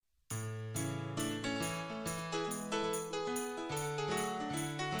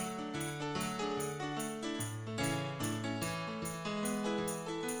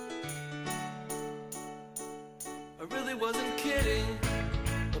really wasn't kidding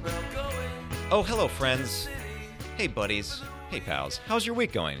about going. Oh, hello, friends. Hey, buddies. Hey, pals. How's your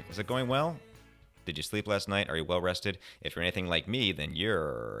week going? Is it going well? Did you sleep last night? Are you well rested? If you're anything like me, then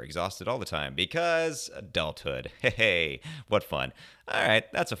you're exhausted all the time because adulthood. Hey, what fun. All right,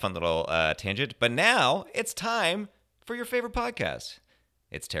 that's a fun little tangent. But now it's time for your favorite podcast.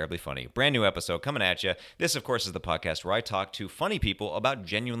 It's Terribly Funny. Brand new episode coming at you. This, of course, is the podcast where I talk to funny people about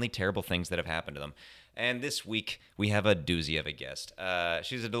genuinely terrible things that have happened to them. And this week, we have a doozy of a guest.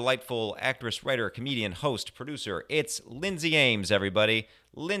 She's a delightful actress, writer, comedian, host, producer. It's Lindsay Ames, everybody.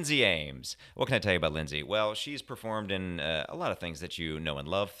 Lindsay Ames. What can I tell you about Lindsay? Well, she's performed in a lot of things that you know and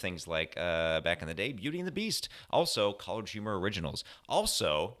love. Things like, back in the day, Beauty and the Beast. Also, College Humor Originals.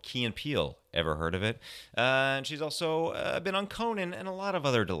 Also, Key and Peele. Ever heard of it? And she's also been on Conan and a lot of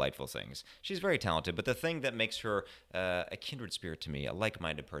other delightful things. She's very talented, but the thing that makes her a kindred spirit to me, a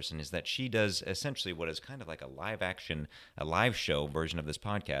like-minded person, is that she does essentially what is kind of like a live show version of this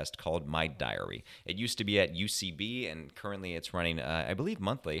podcast called My Diary. It used to be at UCB, and currently it's running, I believe,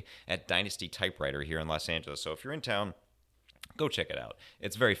 monthly at Dynasty Typewriter here in Los Angeles. So if you're in town, go check it out.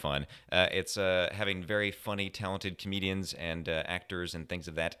 It's very fun. It's having very funny, talented comedians and actors and things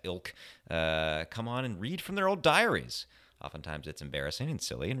of that ilk come on and read from their old diaries. Oftentimes it's embarrassing and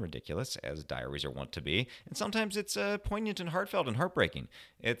silly and ridiculous, as diaries are wont to be. And sometimes it's poignant and heartfelt and heartbreaking.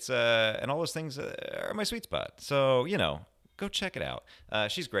 It's and all those things are my sweet spot. So, go check it out.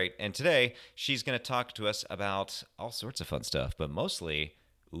 She's great. And today she's going to talk to us about all sorts of fun stuff, but mostly,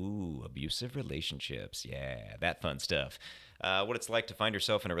 abusive relationships. Yeah, that fun stuff. What it's like to find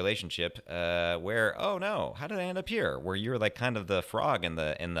yourself in a relationship where, oh no, how did I end up here? Where you're like kind of the frog in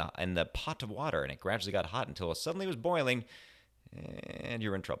the pot of water, and it gradually got hot until it suddenly was boiling, and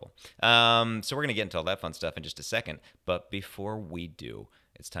you're in trouble. So we're gonna get into all that fun stuff in just a second. But before we do,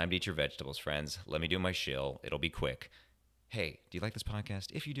 it's time to eat your vegetables, friends. Let me do my shill. It'll be quick. Hey, do you like this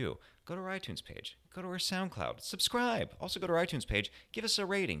podcast? If you do, go to our iTunes page. Go to our SoundCloud. Subscribe. Also go to our iTunes page. Give us a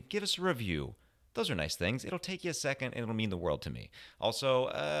rating. Give us a review. Those are nice things. It'll take you a second, and it'll mean the world to me. Also,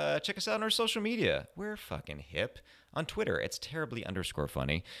 check us out on our social media. We're fucking hip. On Twitter, it's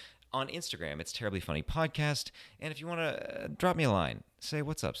terribly_funny. On Instagram, it's Terribly Funny Podcast. And if you want to drop me a line, say,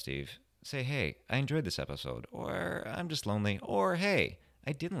 what's up, Steve? Say, hey, I enjoyed this episode. Or, I'm just lonely. Or, hey,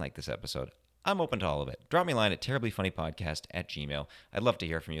 I didn't like this episode. I'm open to all of it. Drop me a line at terriblyfunnypodcast@gmail.com. I'd love to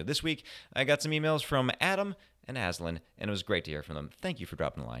hear from you. This week, I got some emails from Adam and Aslan, and it was great to hear from them. Thank you for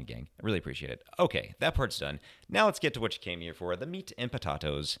dropping the line, gang. I really appreciate it. Okay, that part's done. Now let's get to what you came here for, the meat and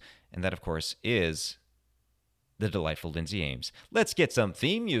potatoes. And that, of course, is the delightful Lindsay Ames. Let's get some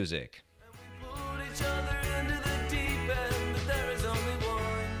theme music.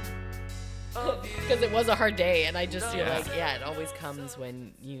 Because it was a hard day, and I just feel like, it always comes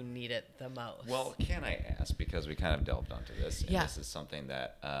when you need it the most. Well, can I ask, because we kind of delved onto this, and this is something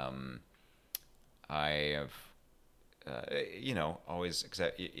that I have, always, because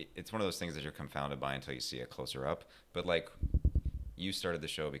it's one of those things that you're confounded by until you see it closer up, but like, you started the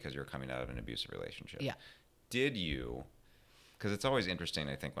show because you're coming out of an abusive relationship. Yeah. Did you, because it's always interesting,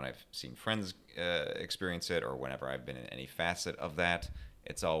 I think, when I've seen friends experience it, or whenever I've been in any facet of that,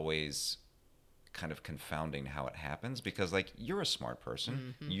 it's always kind of confounding how it happens, because like, you're a smart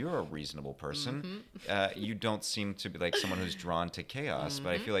person, you're a reasonable person, you don't seem to be like someone who's drawn to chaos, but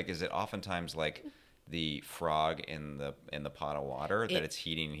I feel like, is it oftentimes like the frog in the pot of water that it's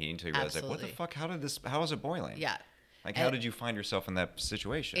heating until you realize, like, what the fuck, how is it boiling? Yeah. Like, how did you find yourself in that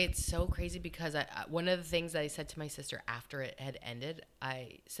situation? It's so crazy, because one of the things that I said to my sister after it had ended,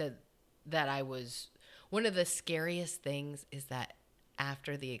 I said that one of the scariest things is that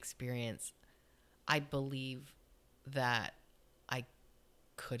after the experience, I believe that I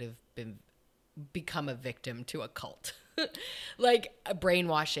could have become a victim to a cult. Like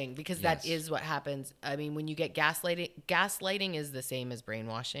brainwashing, because that is what happens. I mean, when you get gaslighting is the same as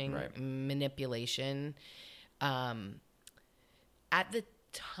brainwashing, right. Manipulation. At the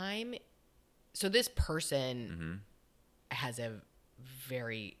time, so this person has a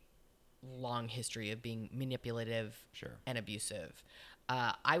very long history of being manipulative and abusive.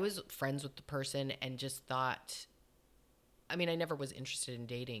 I was friends with the person and just thought, I mean, I never was interested in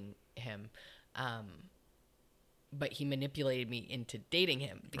dating him. But he manipulated me into dating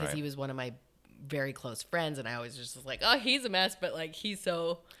him because he was one of my very close friends. And I always just was like, oh, he's a mess. But like, he's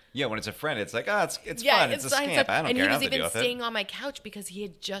so. Yeah. When it's a friend, it's like, oh, it's fun. It's a scamp. I don't care. And he was even staying on my couch because he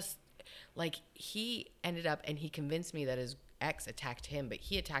had just like, he ended up and he convinced me that his ex attacked him, but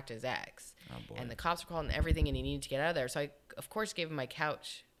he attacked his ex. Oh, boy. And the cops were called and everything, and he needed to get out of there. So I, of course, gave him my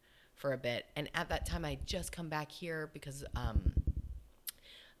couch for a bit. And at that time, I had just come back here because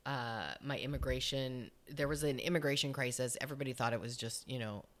my immigration. There was an immigration crisis. Everybody thought it was just,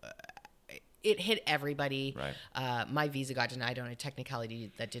 it hit everybody. Right. My visa got denied on a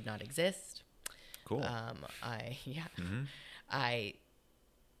technicality that did not exist. Cool. I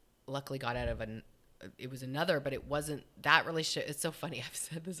luckily got out of it was another, but it wasn't that relationship. It's so funny. I've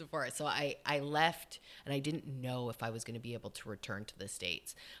said this before. So I left and I didn't know if I was going to be able to return to the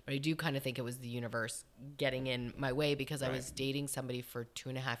States, but I do kind of think it was the universe getting in my way because I was dating somebody for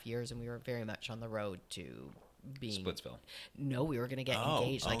 2.5 years and we were very much on the road to being Splitsville. No, we were going to get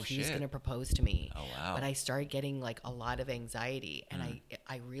engaged. Like he was going to propose to me. Oh, wow. But I started getting like a lot of anxiety and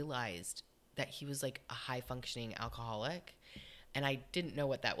I realized that he was like a high functioning alcoholic. And I didn't know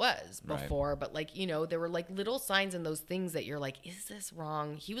what that was before, but like, there were like little signs in those things that you're like, is this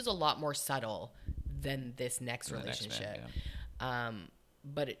wrong? He was a lot more subtle than this next relationship.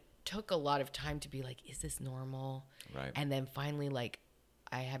 But it took a lot of time to be like, is this normal? Right. And then finally, like,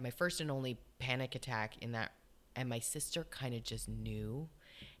 I had my first and only panic attack in that, and my sister kind of just knew,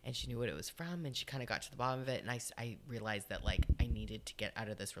 and she knew what it was from, and she kind of got to the bottom of it. And I realized that like I needed to get out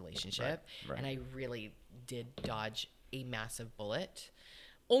of this relationship, and I really did dodge a massive bullet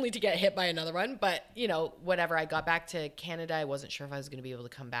only to get hit by another one. But whatever, I got back to Canada. I wasn't sure if I was going to be able to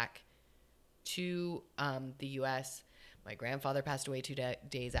come back to the US. My grandfather passed away 2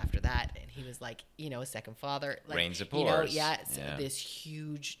 days after that, and he was like, a second father. Like, Rains of Pores. This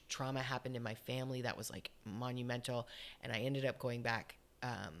huge trauma happened in my family that was like monumental, and I ended up going back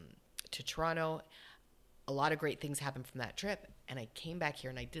to Toronto. A lot of great things happened from that trip, and I came back here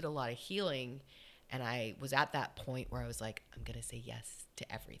and I did a lot of healing. And I was at that point where I was like, I'm going to say yes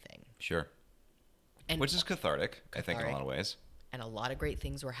to everything. Sure. And which is cathartic, I think, in a lot of ways. And a lot of great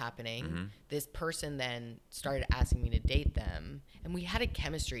things were happening. This person then started asking me to date them. And we had a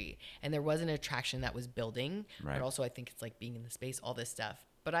chemistry. And there was an attraction that was building. Right. But also I think it's like being in the space, all this stuff.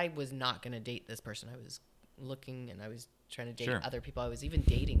 But I was not going to date this person. I was looking and I was trying to date other people. I was even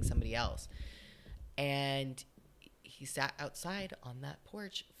dating somebody else. And he sat outside on that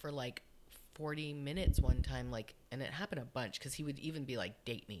porch for like 40 minutes one time, like, and it happened a bunch because he would even be like,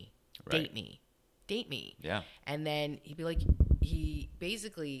 date me. Yeah. And then he'd be like, he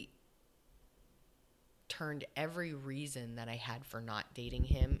basically turned every reason that I had for not dating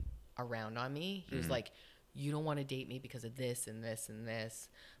him around on me. He was like, you don't want to date me because of this and this and this,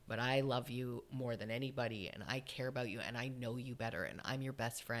 but I love you more than anybody and I care about you and I know you better and I'm your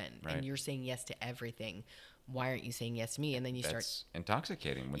best friend and you're saying yes to everything. Why aren't you saying yes to me? And then that's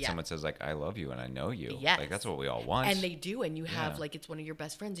intoxicating when someone says like, I love you and I know you. Yes. Like that's what we all want. And they do. And you have like, it's one of your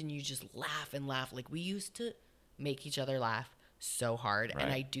best friends and you just laugh and laugh. Like we used to make each other laugh so hard. Right.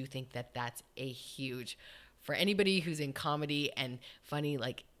 And I do think that that's a huge, for anybody who's in comedy and funny,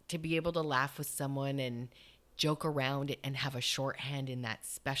 like to be able to laugh with someone and joke around and have a shorthand in that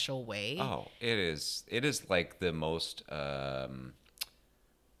special way. Oh, it is like the most,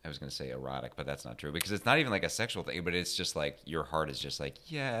 I was going to say erotic, but that's not true because it's not even like a sexual thing, but it's just like your heart is just like,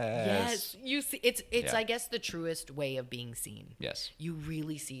 yes. You see, it's I guess the truest way of being seen. Yes. You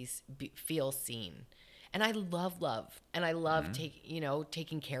really feel seen. And I love love. And I love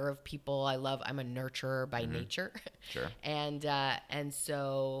taking care of people. I'm a nurturer by nature. Sure. And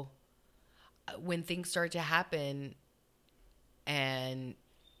so when things start to happen and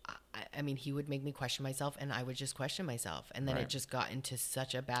I mean, he would make me question myself and I would just question myself. And then it just got into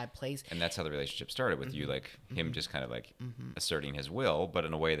such a bad place. And that's how the relationship started with you, like him just kind of like asserting his will, but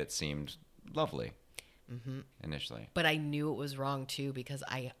in a way that seemed lovely initially. But I knew it was wrong too, because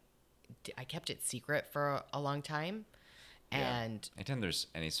I kept it secret for a long time. And anytime there's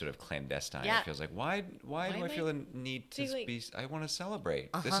any sort of clandestine, it feels like, why do I feel a need to be, I want to celebrate.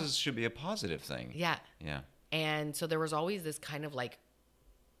 This should be a positive thing. Yeah. Yeah. And so there was always this kind of like,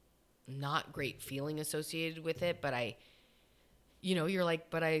 not great feeling associated with it, but you're like,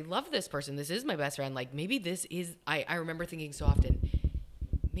 but I love this person. This is my best friend. Like maybe this is, I remember thinking so often,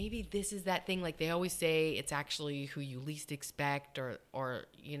 maybe this is that thing. Like they always say it's actually who you least expect or,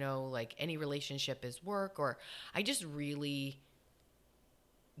 like any relationship is work, or I just really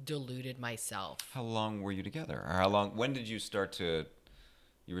deluded myself. How long were you together? Or when did you start to,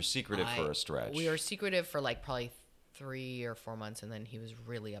 you were secretive for a stretch? We were secretive for like probably 3 or 4 months, and then he was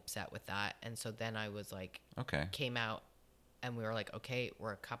really upset with that, and so then I was like, okay, came out, and we were like, okay,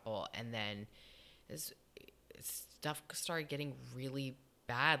 we're a couple, and then stuff started getting really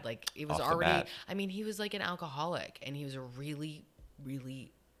bad. Like it was already, I mean, he was like an alcoholic, and he was a really,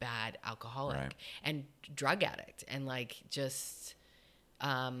 really bad alcoholic and drug addict, and like just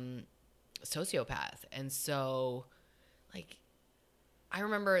sociopath, and so like. I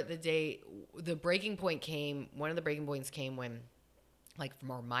remember the day the breaking point came. One of the breaking points came when like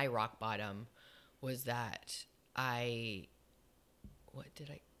for my rock bottom was that I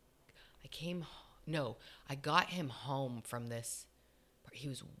got him home from this. He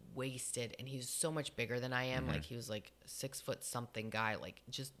was wasted, and he was so much bigger than I am. Like he was like 6 foot something guy, like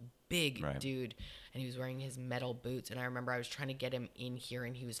just big dude. And he was wearing his metal boots. And I remember I was trying to get him in here,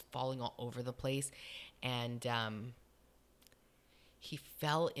 and he was falling all over the place. And he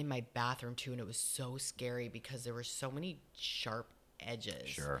fell in my bathroom too, and it was so scary because there were so many sharp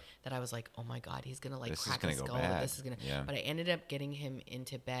edges that I was like, oh my God, he's gonna like crack his skull. This is gonna But I ended up getting him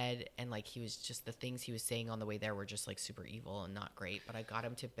into bed, and like he was just, the things he was saying on the way there were just like super evil and not great. But I got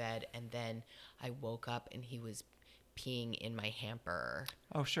him to bed, and then I woke up and he was peeing in my hamper.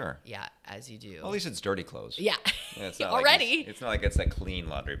 Oh, sure. Yeah, as you do. Well, at least it's dirty clothes. Yeah. It's not already. Like it's not like it's a clean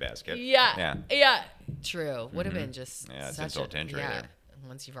laundry basket. Yeah. Yeah. True. Would have been just it's such insult to injury there.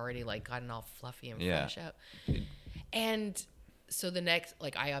 Once you've already like gotten all fluffy and fresh out. And so the next,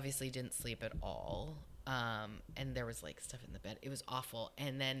 like, I obviously didn't sleep at all. And there was like stuff in the bed. It was awful.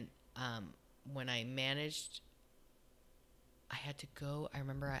 And then when I managed, I had to go. I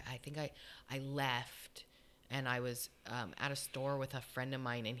remember I think I left, and I was at a store with a friend of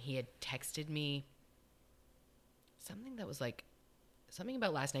mine, and he had texted me something that was like something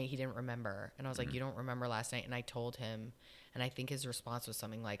about last night he didn't remember. And I was like, you don't remember last night? And I told him, and I think his response was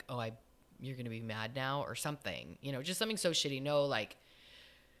something like, oh, you're going to be mad now or something, you know, just something so shitty. No, like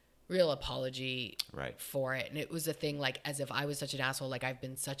real apology for it. And it was a thing, like, as if I was such an asshole. Like, I've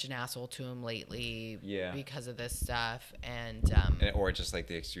been such an asshole to him lately because of this stuff. And or just like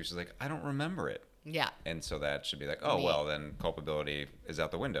the excuse is like, I don't remember it. Yeah. And so that should be like, oh, well, then culpability is out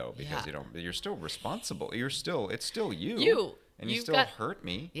the window because you're still responsible. It's still you. And you still hurt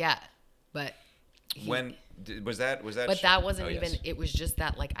me. Yeah. But when was that? But that wasn't even, it was just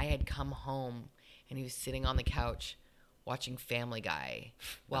that, like, I had come home and he was sitting on the couch watching Family Guy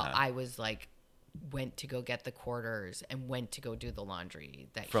while I was like, went to go get the quarters and went to go do the laundry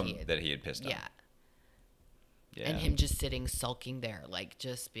that he had pissed on. Yeah. And him just sitting sulking there, like,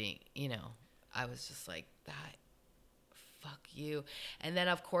 just being, you know, I was just like, that, fuck you. And then,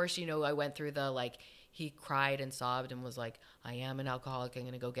 of course, you know, I went through the, like, he cried and sobbed and was like, I am an alcoholic, I'm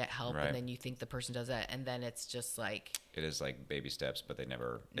going to go get help. And then you think the person does that. And then it's just like. It is like baby steps, but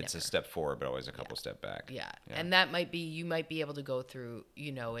it's a step forward, but always a couple step back. Yeah. And that might be, you might be able to go through,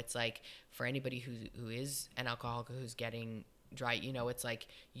 you know, it's like for anybody who is an alcoholic who's getting dry, you know, it's like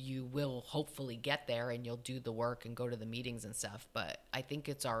you will hopefully get there and you'll do the work and go to the meetings and stuff. But I think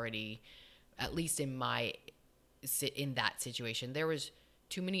it's already, at least in that situation, there was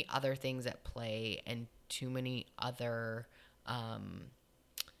too many other things at play and too many other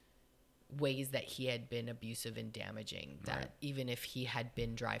ways that he had been abusive and damaging that even if he had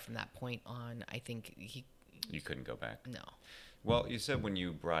been dry from that point on, I think you couldn't go back. No. Well, you said when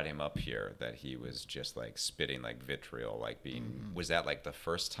you brought him up here that he was just like spitting like vitriol, like being, was that like the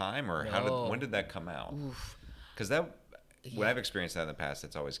first time or when did that come out? Because when I've experienced that in the past,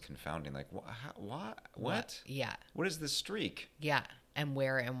 it's always confounding. Like, what? Yeah. What is this streak? Yeah. And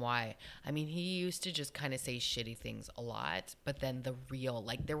where and why. I mean, he used to just kind of say shitty things a lot, but then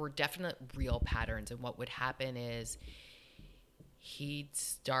there were definite real patterns. And what would happen is he'd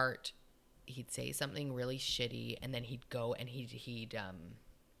say something really shitty, and then he'd go and he'd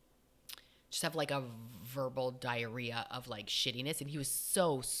just have like a verbal diarrhea of like shittiness. And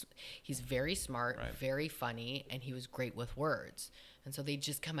he's very smart, very funny, and he was great with words. And so they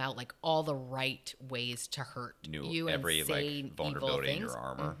just come out like all the right ways to hurt you every and say like vulnerability in your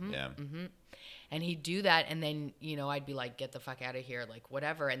armor. And he'd do that, and then, you know, I'd be like, get the fuck out of here, like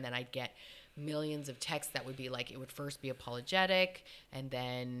whatever. And then I'd get millions of texts that would be like, it would first be apologetic, and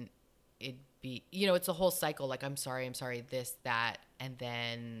then it'd be, you know, it's a whole cycle, like, I'm sorry, this, that, and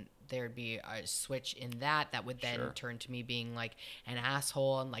then there'd be a switch in that would then turn to me being like an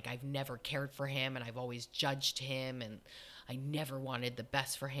asshole, and like I've never cared for him, and I've always judged him, and I never wanted the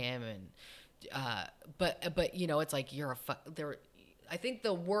best for him. And but you know, it's like I think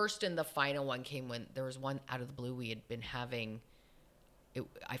the worst and the final one came when there was one out of the blue we had been having.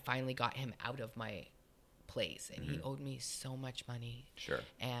 I finally got him out of my place, and he owed me so much money.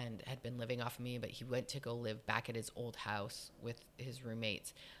 And had been living off of me, but he went to go live back at his old house with his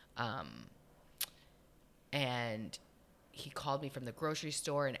roommates. And he called me from the grocery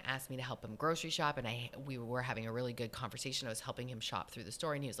store and asked me to help him grocery shop, and we were having a really good conversation. I was helping him shop through the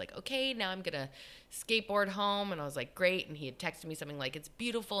store, and he was like, okay, now I'm gonna skateboard home. And I was like, great. And he had texted me something like, it's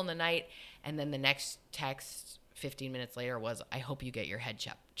beautiful in the night. And then the next text 15 minutes later was, I hope you get your head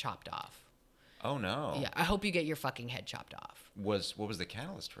chopped off. Oh no. Yeah, I hope you get your fucking head chopped off. What was the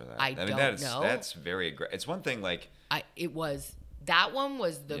catalyst for that? I mean, don't know. That's very aggressive. It's one thing like it was that one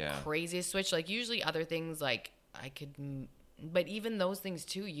was the Yeah. craziest switch. Like usually other things like I could, but even those things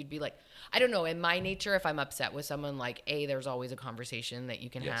too, you'd be like, I don't know. In my nature, if I'm upset with someone, like there's always a conversation that you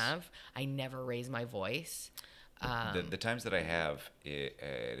can Yes. have. I never raise my voice. The times that I have, it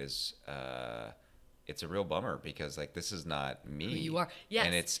is it's a real bummer because like this is not me. Who you are.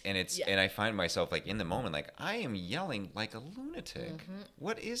 Yes. And and I find myself like in the moment like I am yelling like a lunatic. Mm-hmm.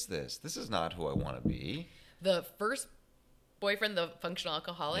 What is this? This is not who I want to be. The first boyfriend, the functional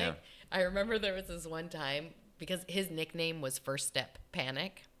alcoholic, Yeah. I remember there was this one time because his nickname was First Step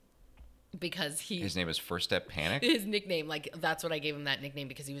Panic because His name is First Step Panic. his nickname, like that's what I gave him that nickname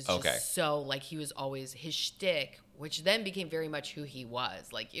because he was just Okay. so like he was always his shtick, which then became very much who he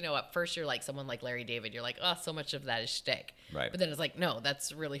was. Like, you know, at first you're like someone like Larry David, you're like, oh, so much of that is shtick. Right. But then it's like, no,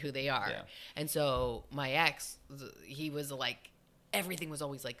 that's really who they are. Yeah. And so my ex, he was like, everything was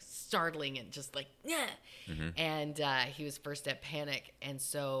always like startling and just like, yeah. Mm-hmm. And he was First Step Panic. And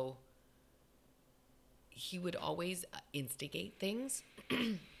so he would always instigate things.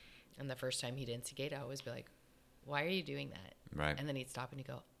 And the first time he'd instigate, I always be like, why are you doing that? Right. And then he'd stop and he'd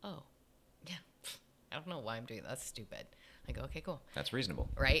go, oh, yeah, I don't know why I'm doing that. That's stupid. I go, okay, cool. That's reasonable.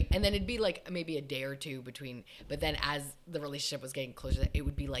 Right. And then it'd be like maybe a day or two between, but then as the relationship was getting closer, it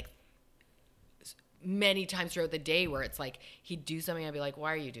would be like many times throughout the day where it's like he'd do something. I'd be like,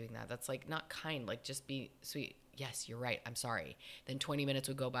 why are you doing that? That's like not kind. Like just be sweet. Yes, you're right. I'm sorry. Then 20 minutes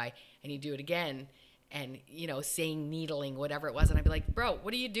would go by and he'd do it again. And, you know, saying needling, whatever it was. And I'd be like, bro,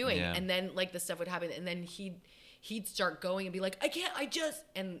 what are you doing? Yeah. And then like the stuff would happen. And then he'd start going and be like,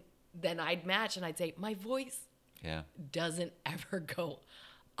 and then I'd match and I'd say, my voice Yeah. doesn't ever go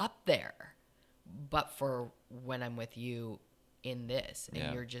up there. But for when I'm with you in this and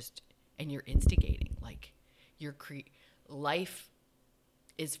Yeah. you're instigating, like life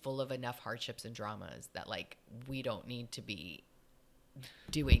is full of enough hardships and dramas that like we don't need to be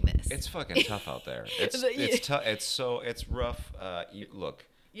doing this. It's fucking tough out there. It's tough. It's rough. Look,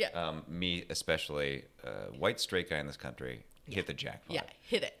 Yeah. Me especially, white straight guy in this country, hit the jackpot. Yeah,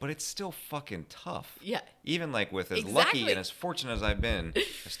 hit it. But it's still fucking tough. Yeah. Even like with as lucky Exactly. and as fortunate as I've been,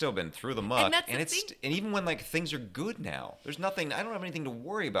 I've still been through the muck. And that's the it's thing. and even when like things are good now, there's nothing. I don't have anything to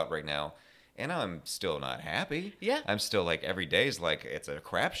worry about right now. And I'm still not happy. Yeah. I'm still like every day is like it's a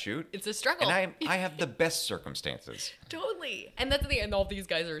crapshoot. It's a struggle. And I have the best circumstances. Totally. And that's the thing. And all these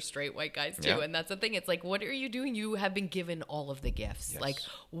guys are straight white guys too. Yeah. And that's the thing. It's like, what are you doing? You have been given all of the gifts. Yes. Like,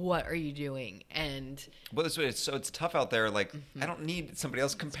 what are you doing? And But it's tough out there. Like I don't need somebody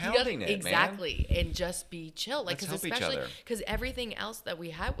else compounding it, man. exactly. And just be chill. Like, Let's because help each especially other. because everything else that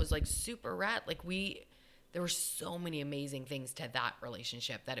we had was like super rad. Like there were so many amazing things to that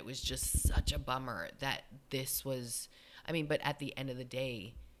relationship that it was just such a bummer that this was, I mean, but at the end of the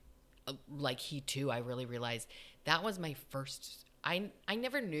day, like he too, I really realized that was my first, I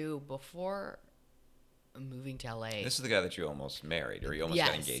never knew before moving to LA. This is the guy that you almost married or you almost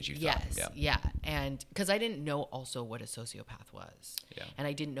got engaged. You thought. Yeah. And because I didn't know also what a sociopath was. Yeah. And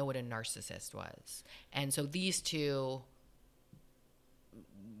I didn't know what a narcissist was. And so these two,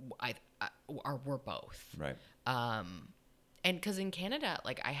 were both. Right. And because in Canada,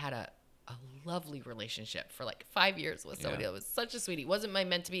 like I had a lovely relationship for like 5 years with somebody Yeah. that was such a sweetie. Wasn't my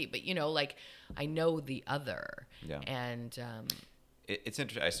meant to be, but you know, like I know the other. Yeah. And It's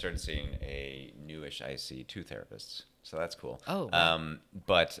interesting. I started seeing I see 2 therapists, so that's cool. Oh, wow.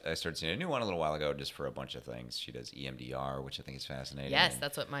 But I started seeing a new one a little while ago, just for a bunch of things. She does EMDR, which I think is fascinating. yes,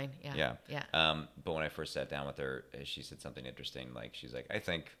 that's what mine. Yeah. Yeah. But when I first sat down with her, she said something interesting. Like she's like, I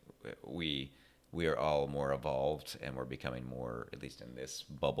think we are all more evolved, and we're becoming more, at least in this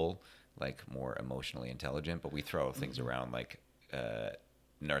bubble, like more emotionally intelligent. But we throw things around like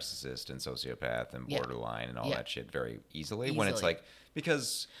narcissist and sociopath and Yeah. borderline and all Yeah. that shit very easily. When it's Easily. like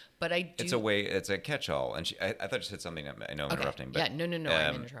because But I do. it's a catch-all. And I thought you said something. I know I'm Okay. interrupting, but yeah. No.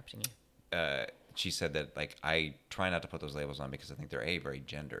 I'm interrupting you. she said that like I try not to put those labels on because I think they're very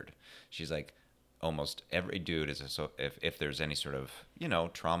gendered. She's like almost every dude is if there's any sort of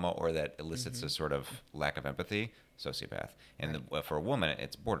trauma or that elicits a sort of lack of empathy, sociopath, and for a woman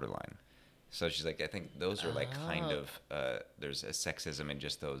it's borderline. So she's like, I think those are like kind of there's a sexism in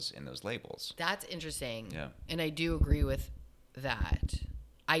just those labels. That's interesting. Yeah. And I do agree with that.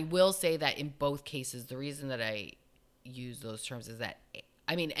 I will say that in both cases, the reason that I use those terms is that,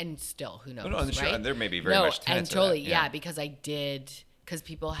 I mean, and still, who knows, no, sure, right? and there may be very much tenets and to totally, that, yeah, yeah. because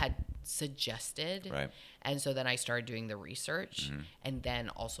people had suggested. Right. And so then I started doing the research. And then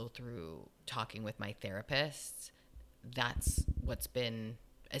also through talking with my therapist, that's what's been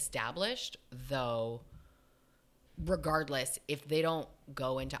established, though regardless, if they don't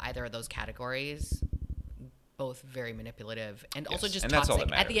go into either of those categories, both very manipulative and also Yes, just and that's all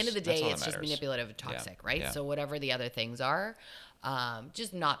toxic. that At the end of the matters. day, That's all it's that just matters. manipulative and toxic, Yeah, right? yeah. So whatever the other things are,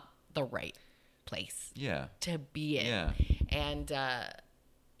 just not the right place Yeah. to be in. Yeah. And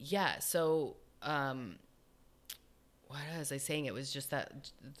so what was I saying? It was just that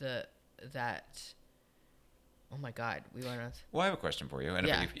oh my God, we went on. Well, I have a question for you. And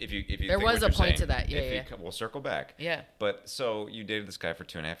Yeah. if you There think was what a you're point to saying, that. Yeah, if yeah. we'll circle back. Yeah. But so you dated this guy for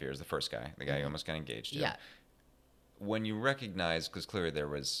 2.5 years, the first guy, the guy you almost got engaged to. Yeah. When you recognize, because clearly there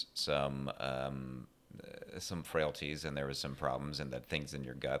was some frailties and there was some problems and the things in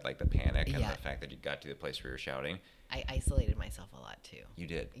your gut, like the panic and Yeah. the fact that you got to the place where you were shouting. I isolated myself a lot too. You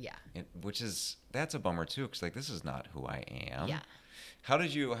did. Yeah. That's a bummer too, because like this is not who I am. Yeah. How were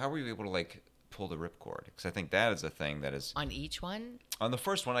you able to like pull the ripcord? Because I think that is a thing that is On each one? on the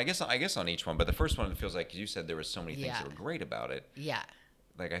first one. I guess on each one, but the first one it feels like you said there was so many things Yeah. that were great about it. Yeah.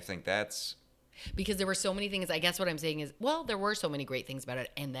 Like I think that's Because there were so many things. I guess what I'm saying is, well, there were so many great things about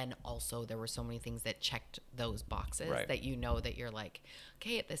it. And then also there were so many things that checked those boxes Right. that you know that you're like,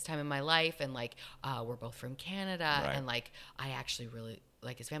 okay, at this time in my life. And like, we're both from Canada. Right. And like, I actually really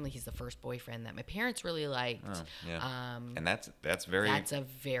like his family. He's the first boyfriend that my parents really liked. oh, yeah. Um, And that's very that's a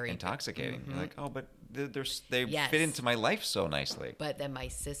very intoxicating. You're Mhm. like, oh, but they Yes. fit into my life so nicely. But then my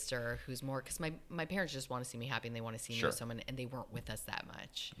sister, who's more, because my parents just want to see me happy and they want to see me Sure. with someone, and they weren't with us that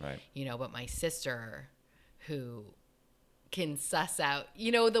much. Right. You know, but my sister, who can suss out,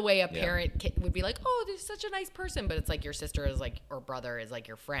 you know, the way a Yeah. parent would be like, oh, there's such a nice person, but it's like your sister is like, or brother is like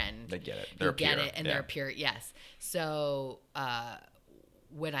your friend. They get it. They They're get pure. it, and Yeah. they're pure. Yes. So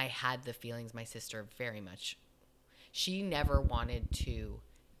when I had the feelings, my sister very much, she never wanted to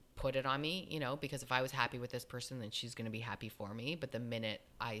put it on me, you know, because if I was happy with this person, then she's going to be happy for me. But the minute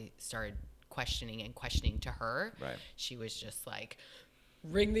I started questioning to her, Right. she was just like,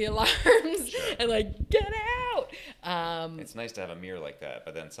 ring the alarms and like, get out. It's nice to have a mirror like that,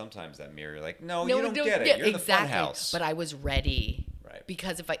 but then sometimes that mirror, you're like, no, No, you don't no, get it. yeah, You're the fun exactly. house. But I was ready. Right.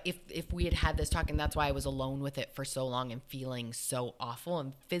 Because if we had this talk, and that's why I was alone with it for so long and feeling so awful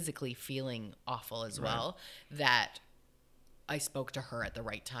and physically feeling awful as well, that I spoke to her at the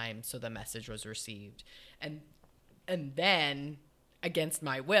right time, so the message was received. And then, against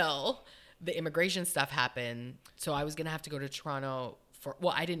my will, the immigration stuff happened. So I was gonna have to go to Toronto for.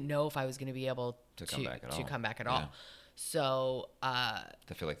 Well, I didn't know if I was gonna be able to come back at all. come back at Yeah. all. So I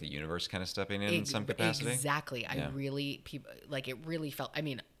feel like the universe kind of stepping in some capacity. exactly. Yeah. I really it really felt. I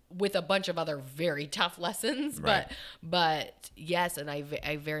mean, with a bunch of other very tough lessons, Right. but yes, and I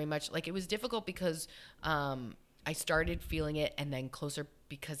very much like it was difficult because I started feeling it, and then closer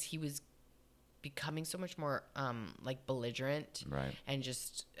because he was becoming so much more like belligerent, Right. and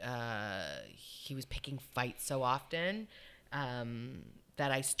just he was picking fights so often that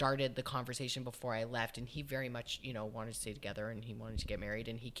I started the conversation before I left, and he very much, you know, wanted to stay together and he wanted to get married,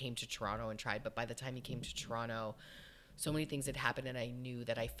 and he came to Toronto and tried, but by the time he came to Toronto, so many things had happened, and I knew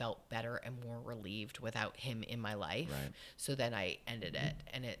that I felt better and more relieved without him in my life. Right. So then I ended it,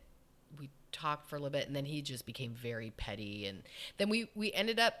 and we talked for a little bit, and then he just became very petty, and then we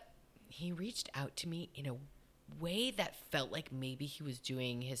ended up, he reached out to me in a way that felt like maybe he was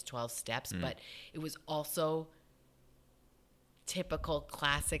doing his 12 steps, but it was also typical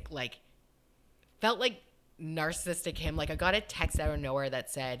classic, like, felt like narcissistic him. Like, I got a text out of nowhere that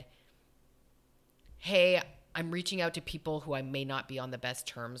said, hey, I'm reaching out to people who I may not be on the best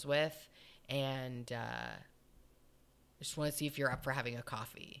terms with, and I just want to see if you're up for having a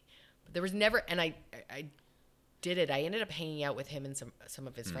coffee. But there was never, and I did it. I ended up hanging out with him and some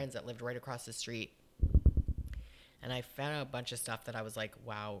of his friends that lived right across the street, and I found out a bunch of stuff that I was like,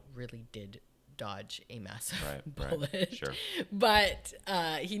 wow, really did dodge a massive bullet. Right. Sure. But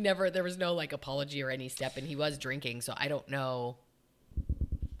there was no like apology or any step, and he was drinking, so I don't know.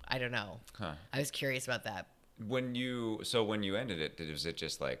 Huh. I was curious about that. When you ended it, was it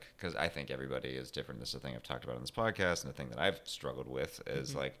just like, because I think everybody is different. This is the thing I've talked about on this podcast, and the thing that I've struggled with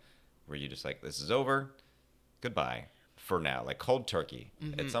is like, were you just like, this is over, goodbye for now, like cold turkey.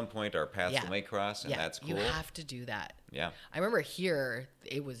 At some point, our paths Yeah. may cross, and Yeah, that's cool. you have to do that. Yeah. I remember here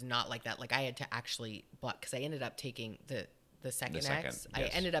it was not like that. Like I had to actually block because I ended up taking the second ex. I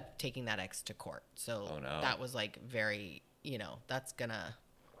yes. ended up taking that ex to court. So Oh, no. that was like very, that's gonna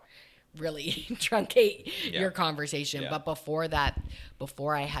really truncate Yeah. your conversation. Yeah. But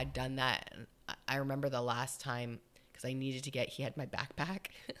before I had done that, I remember the last time because I needed to he had my backpack.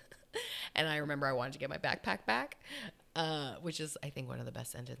 And I remember I wanted to get my backpack back, which is, I think, one of the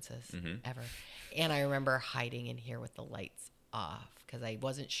best sentences ever. And I remember hiding in here with the lights off because I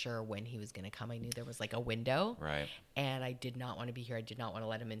wasn't sure when he was going to come. I knew there was like a window. Right. And I did not want to be here. I did not want to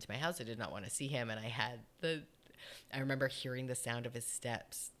let him into my house. I did not want to see him. And I remember hearing the sound of his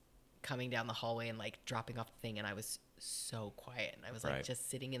steps coming down the hallway and like dropping off the thing. And I was so quiet. And I was like Right. just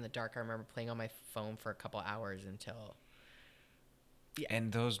sitting in the dark. I remember playing on my phone for a couple hours until. Yeah.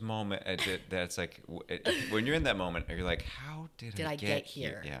 And those moments, that's like, when you're in that moment, you're like, how did I get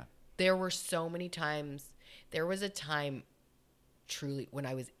here? Yeah. There were so many times. There was a time truly when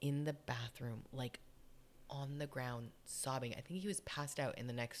I was in the bathroom, like on the ground sobbing. I think he was passed out in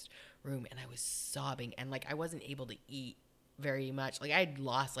the next room and I was sobbing and like I wasn't able to eat very much. Like I had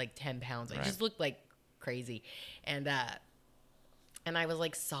lost like 10 pounds. I Right. just looked like crazy. And I was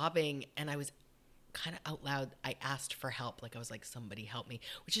like sobbing and I was kind of out loud. I asked for help. Like I was like, somebody help me,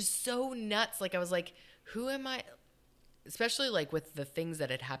 which is so nuts. Like I was like, who am I? Especially like with the things that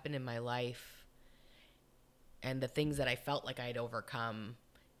had happened in my life and the things that I felt like I had overcome,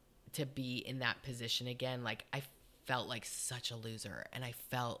 to be in that position again. Like I felt like such a loser. And I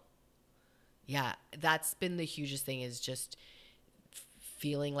felt, yeah, that's been the hugest thing, is just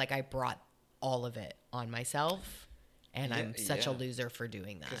feeling like I brought all of it on myself. And I'm such a loser for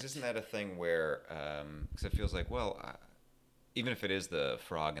doing that. Because isn't that a thing where, because it feels like, well, even if it is the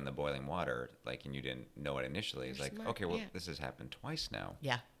frog in the boiling water, like, and you didn't know it initially, it's like, smart, okay, well, yeah. this has happened twice now.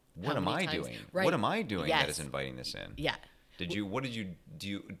 Yeah. What How am many I times? doing? Right. What am I doing that Yes. is inviting this in? Yeah. What did you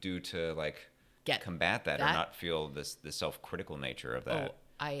do to like combat that, or not feel this the self-critical nature of that? Oh,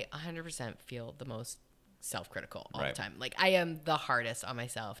 I 100% feel the most self-critical all Right. the time. Like I am the hardest on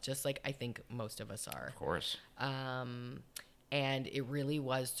myself, just like I think most of us are. Of course. And it really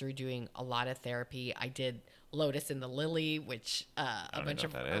was through doing a lot of therapy. I did Lotus in the Lily, which a bunch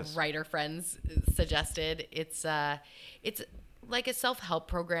of writer friends suggested. It's like a self-help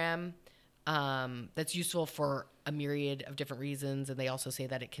program that's useful for a myriad of different reasons. And they also say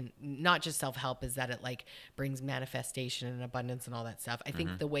that it can, not just self-help, is that it like brings manifestation and abundance and all that stuff. I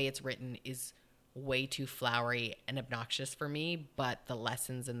think the way it's written is way too flowery and obnoxious for me, but the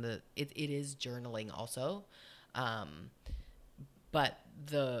lessons and it is journaling also. But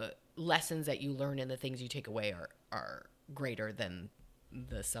the lessons that you learn and the things you take away are greater than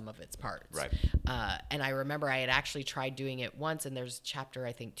the sum of its parts. Right. And I remember I had actually tried doing it once, and there's chapter,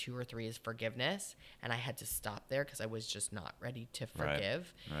 I think 2 or 3 is forgiveness. And I had to stop there because I was just not ready to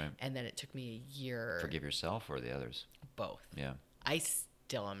forgive. Right. And then it took me a year. Forgive yourself or the others? Both. Yeah. I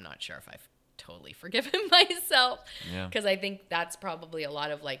still am not sure if I've totally forgiven myself. Yeah. Because I think that's probably a lot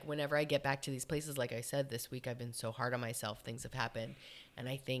of like, whenever I get back to these places, like I said, this week I've been so hard on myself, things have happened. And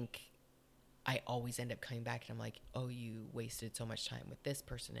I think I always end up coming back and I'm like, oh, you wasted so much time with this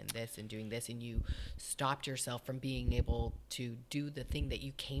person and this and doing this, and you stopped yourself from being able to do the thing that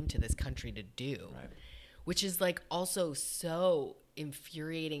you came to this country to do. Right. Which is like also so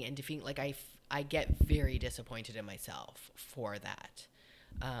infuriating and defeating. Like I get very disappointed in myself for that.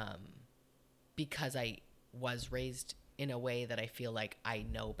 Because I was raised in a way that I feel like I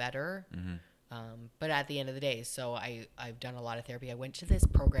know better. But at the end of the day, so I've done a lot of therapy. I went to this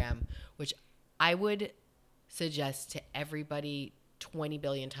program, which I would suggest to everybody 20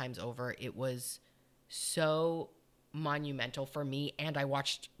 billion times over. It was so monumental for me, and I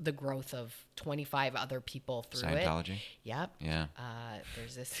watched the growth of 25 other people through Scientology? it. Yep. Yeah.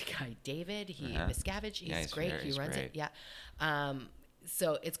 There's this guy, David, Uh-huh. Miscavige. He's great. He runs great. it. Yeah.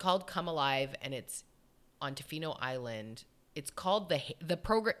 So it's called Come Alive, and it's on Tofino Island. It's called the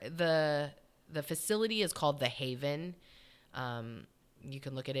program. The facility is called The Haven. You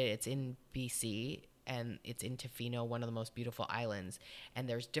can look at it. It's in BC, and it's in Tofino, one of the most beautiful islands. And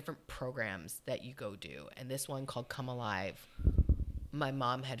there's different programs that you go do. And this one called Come Alive, my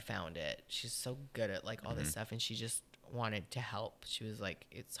mom had found it. She's so good at like all this stuff, and she just wanted to help. She was like,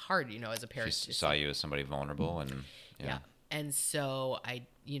 it's hard, as a parent. She saw you as somebody vulnerable, and Yeah. And so I,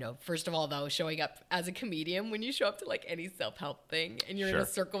 first of all, though, showing up as a comedian, when you show up to like any self-help thing and you're in a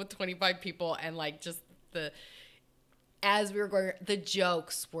circle with 25 people, and like just as we were going, the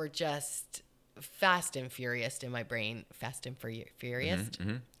jokes were just fast and furious in my brain. Fast and furious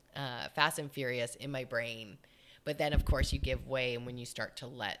in my brain. But then, of course, you give way, and when you start to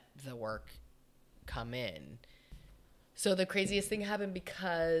let the work come in. So the craziest thing happened,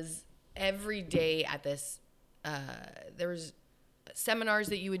 because every day at this, there was seminars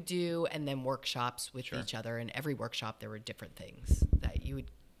that you would do, and then workshops with each other. And every workshop, there were different things that you would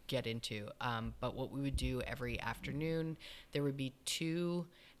get into. But what we would do every afternoon, there would be 2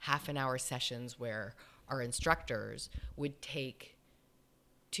 half-an-hour sessions where our instructors would take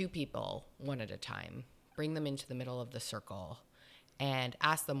 2 people, one at a time, bring them into the middle of the circle, and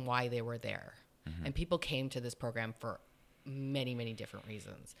ask them why they were there. And people came to this program for many, many different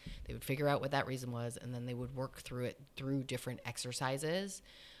reasons. They would figure out what that reason was, and then they would work through it through different exercises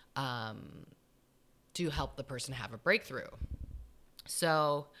to help the person have a breakthrough.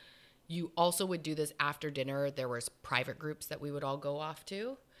 So you also would do this after dinner. There was private groups that we would all go off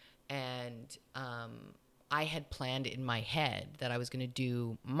to. And I had planned in my head that I was going to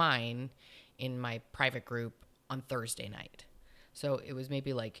do mine in my private group on Thursday night. So it was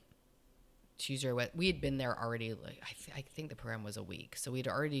maybe like Tuesday or what. We had been there already. Like I think the program was a week. So we'd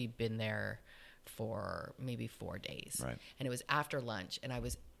already been there for maybe 4 days. Right. And it was after lunch. And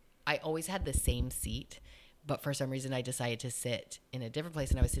I always had the same seat. But for some reason, I decided to sit in a different place.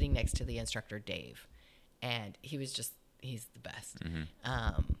 And I was sitting next to the instructor, Dave. And he's the best.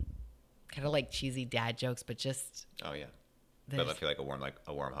 Kind of like cheesy dad jokes, but just... Oh, yeah. But I feel like a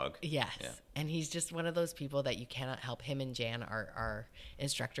warm hug. Yes. Yeah. And he's just one of those people that you cannot help. Him and Jan are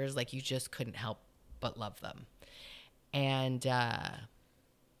instructors. Like, you just couldn't help but love them. And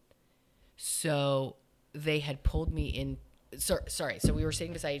so they had pulled me in... Sorry. So we were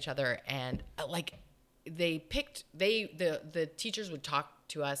sitting beside each other, and the teachers would talk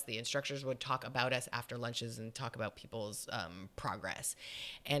to us, the instructors would talk about us after lunches and talk about people's progress.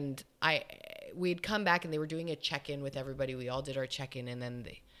 And we'd come back and they were doing a check-in with everybody. We all did our check-in, and then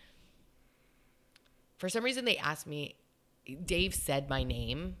for some reason they asked me, Dave said my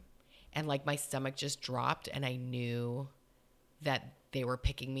name, and like my stomach just dropped, and I knew that they were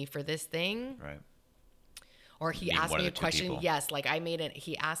picking me for this thing. Right. Or he Being asked one me of a the two question. people. Yes, like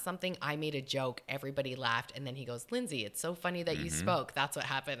he asked something. I made a joke. Everybody laughed. And then he goes, Lindsay, it's so funny that you spoke. That's what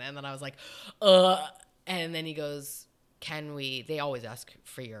happened. And then I was like, And then he goes, they always ask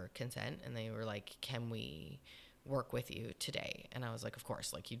for your consent. And they were like, can we work with you today? And I was like, of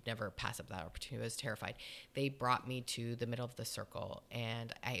course. Like, you'd never pass up that opportunity. I was terrified. They brought me to the middle of the circle,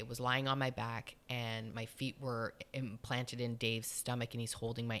 and I was lying on my back, and my feet were implanted in Dave's stomach, and he's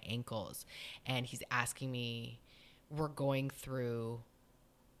holding my ankles, and he's asking me, we're going through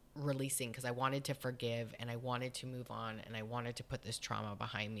releasing, because I wanted to forgive, and I wanted to move on, and I wanted to put this trauma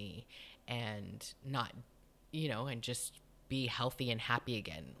behind me and not, and just be healthy and happy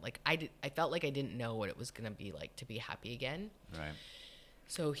again. Like I felt like I didn't know what it was going to be like to be happy again. Right.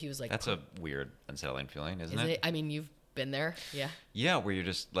 So he was like, That's a weird, unsettling feeling, isn't is it? it? I mean, you've been there. Yeah. Yeah, where you're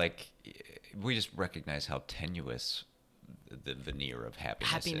just like, we just recognize how tenuous the veneer of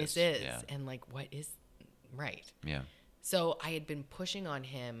happiness is. Yeah. And like, what is right. Yeah. So I had been pushing on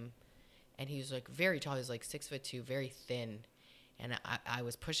him, and he was like very tall. He was like 6'2", very thin. And I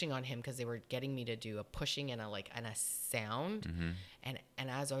was pushing on him because they were getting me to do a pushing and a sound. And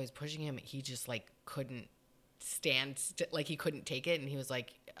as I was pushing him, he just like couldn't stand, like he couldn't take it. And he was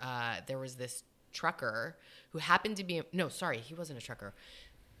like, there was this trucker who happened to be, no, sorry, he wasn't a trucker.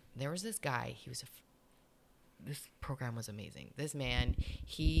 There was this guy, this program was amazing. This man,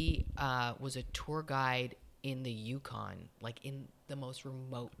 he was a tour guide in the Yukon, like in the most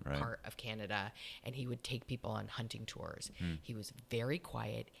remote part of Canada, and he would take people on hunting tours. He was very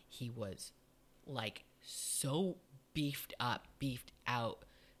quiet. He was like so beefed out,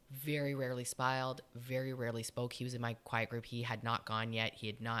 very rarely smiled, very rarely spoke. He was in my quiet group. He had not gone yet.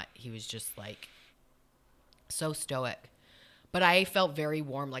 He was just like so stoic. But I felt very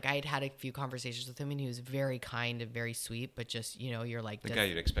warm. Like I had had a few conversations with him, and he was very kind and very sweet. But just, you're like... The guy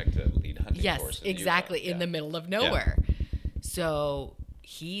you'd expect to lead hunting yes, tours. exactly, in the middle of nowhere. Yeah. So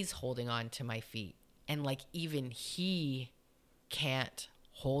he's holding on to my feet. And like even he can't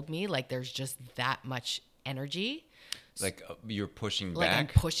hold me. Like there's just that much energy. Like you're pushing like back? I'm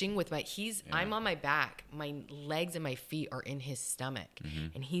pushing with my... I'm on my back. My legs and my feet are in his stomach.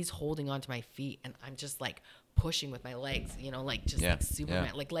 And he's holding on to my feet. And I'm just like... pushing with my legs, like just like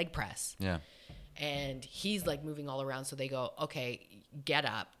Superman, like leg press. Yeah. And he's like moving all around. So they go, okay, get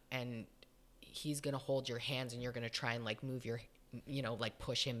up. And he's going to hold your hands, and you're going to try and like move your, like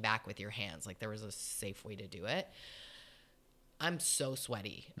push him back with your hands. Like there was a safe way to do it. I'm so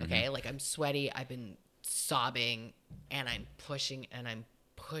sweaty. Okay. Like I'm sweaty. I've been sobbing, and I'm pushing and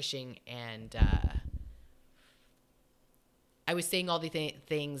I was saying all the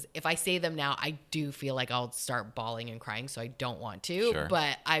things. If I say them now, I do feel like I'll start bawling and crying, so I don't want to. Sure.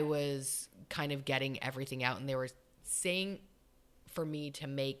 But I was kind of getting everything out, and they were saying for me to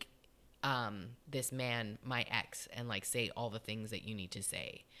make this man my ex and like say all the things that you need to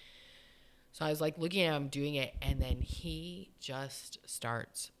say. So I was like looking at him doing it, and then he just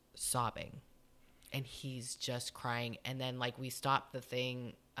starts sobbing, and he's just crying. And then like we stopped the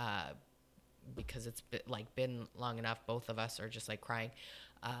thing because it's been long enough. Both of us are just like crying.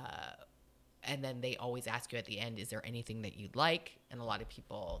 And then they always ask you at the end, is there anything that you'd like? And a lot of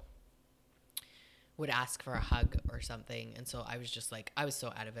people would ask for a hug or something. And so I was just like, I was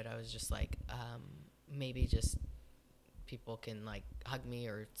so out of it. I was just like, maybe just people can like hug me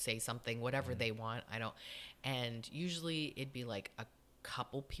or say something, whatever they want. I don't. And usually it'd be like a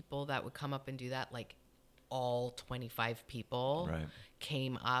couple people that would come up and do that. Like all 25 people Right.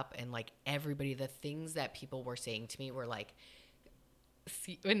 came up, and like everybody, the things that people were saying to me were like,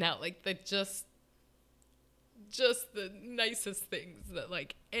 see, and now like the just the nicest things that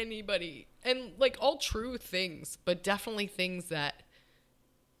like anybody, and like all true things, but definitely things that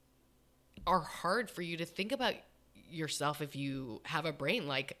are hard for you to think about yourself if you have a brain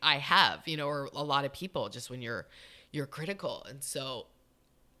like I have, you know, or a lot of people, just when you're critical. And so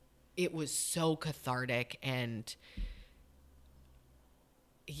it was so cathartic, and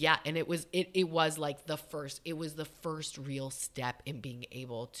yeah, and it was like the first real step in being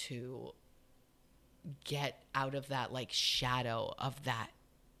able to get out of that like shadow of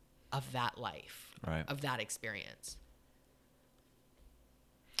that life, Right. of that experience.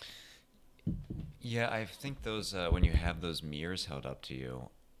 Yeah, I think those when you have those mirrors held up to you,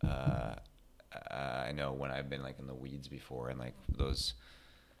 I know when I've been like in the weeds before, and like those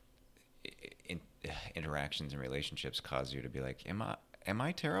interactions and relationships cause you to be like, am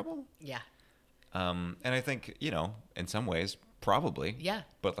I terrible? Yeah. And I think, you know, in some ways, probably. Yeah.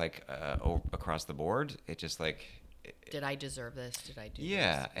 But like across the board, it just like. Did I deserve this? Did I do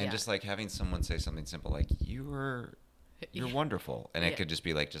Yeah, this? and just like having someone say something simple like you're Yeah. wonderful, and Yeah. it could just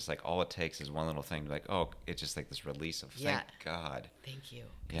be like all it takes is one little thing, like, oh, it's just like this release of Yeah. thank God. Thank you.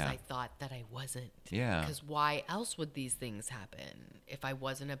 Because Yeah. I thought that I wasn't. Yeah. Because why else would these things happen? If I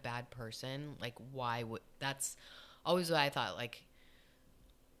wasn't a bad person, like why would, that's always what I thought, like,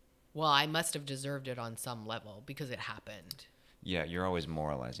 well, I must have deserved it on some level because it happened. Yeah, you're always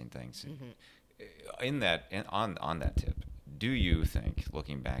moralizing things. Mm-hmm. On that tip, do you think,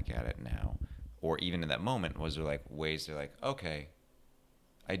 looking back at it now, or even in that moment, was there like ways to like, okay,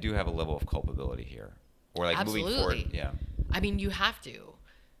 I do have a level of culpability here, or like moving forward? Absolutely. Yeah. I mean, you have to.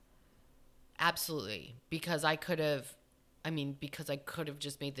 Absolutely. Because I could have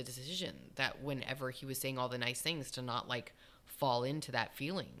just made the decision that whenever he was saying all the nice things, to not like fall into that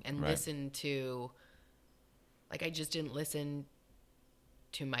feeling and Right. listen to, like, I just didn't listen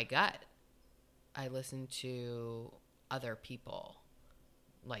to my gut. I listened to other people.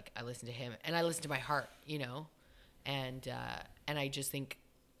 Like, I listened to him, and I listened to my heart, you know? And I just think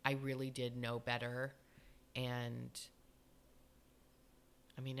I really did know better. And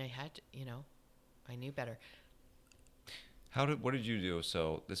I mean, I had to, you know, I knew better. What did you do?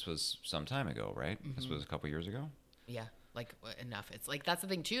 So this was some time ago, right? This was a couple years ago. Yeah, like enough. It's like, that's the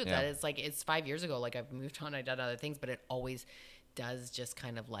thing too, Yeah. that it's like, it's 5 years ago. Like, I've moved on, I've done other things, but it always does just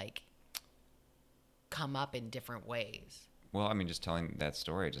kind of like come up in different ways. Well, I mean, just telling that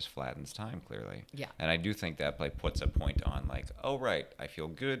story just flattens time, clearly. Yeah. And I do think that like puts a point on like, oh, right, I feel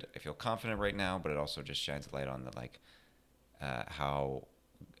good, I feel confident right now, but it also just shines a light on the like how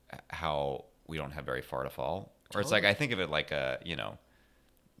we don't have very far to fall. Or it's like, Totally. I think of it like you know,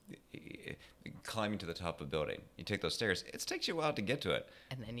 climbing to the top of a building. You take those stairs, it takes you a while to get to it,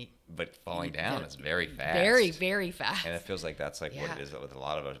 And then but falling down is very fast. Very, very fast. And it feels like that's like what Yeah. it is with a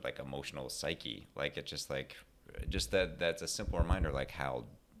lot of like emotional psyche. Like it's just like, that's a simple reminder like how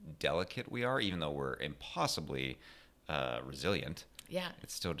delicate we are, even though we're impossibly resilient. Yeah.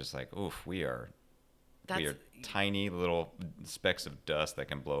 It's still just like, oof, we are That's, tiny little specks of dust that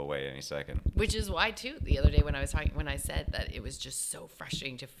can blow away any second. which is why too, the other day when I said that it was just so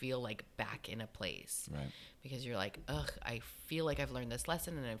frustrating to feel like back in a place. Right. Because you're like, ugh, I feel like I've learned this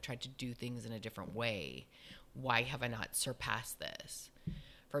lesson and I've tried to do things in a different way. Why have I not surpassed this?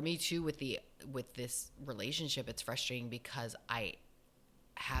 For me too, with this relationship, it's frustrating because I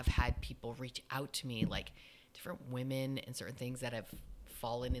have had people reach out to me, like different women and certain things that have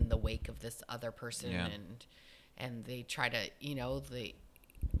fallen in the wake of this other person. Yeah. And they try to, you know,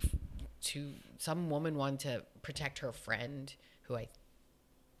 some woman wanted to protect her friend who I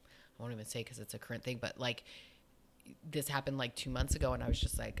won't even say because it's a current thing, but like this happened like 2 months ago, and I was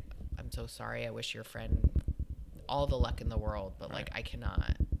just like, I'm so sorry. I wish your friend all the luck in the world, but like Right. I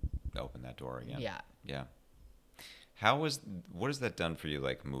cannot. Open that door again. Yeah. Yeah. What has that done for you,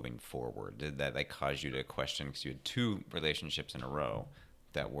 like moving forward? Did that like cause you to question, because you had 2 relationships in a row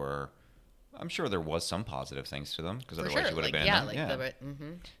that were, I'm sure there was some positive things to them, because For otherwise sure. you would have Like, been yeah, in them. like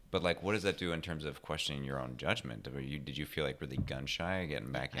Yeah. But like, what does that do in terms of questioning your own judgment? Did you feel like really gun shy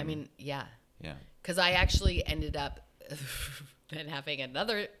getting back in? I mean, yeah. Yeah. Because I actually ended up then having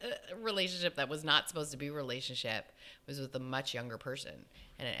another relationship that was not supposed to be a relationship. It was with a much younger person.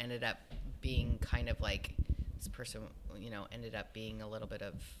 And it ended up being kind of like this person, ended up being a little bit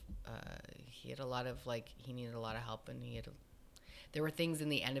of, he had a lot of he needed a lot of help, and there were things in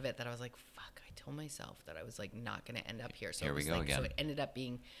the end of it that I was like, fuck, I told myself that I was not going to end up here. So Here we go again. So it ended up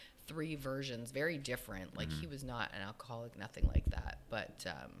being 3 versions, very different. Like he was not an alcoholic, nothing like that. But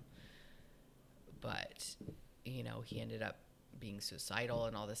he ended up being suicidal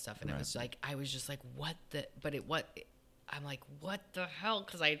and all this stuff. And it was I was just like, I'm like, what the hell?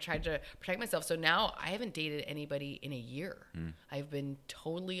 Because I tried to protect myself. So now I haven't dated anybody in a year. I've been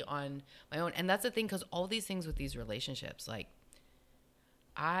totally on my own. And that's the thing, because all these things with these relationships,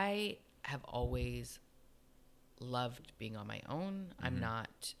 I have always loved being on my own. I'm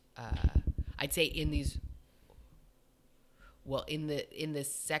not, I'd say in this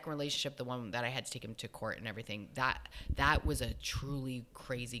second relationship, the one that I had to take him to court and everything, that was a truly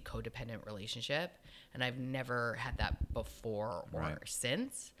crazy codependent relationship. And I've never had that before or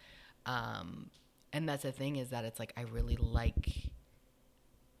since. And that's the thing, is that it's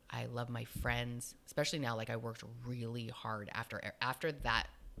I love my friends, especially now. I worked really hard after that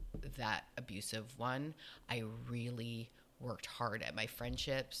abusive one. I really worked hard at my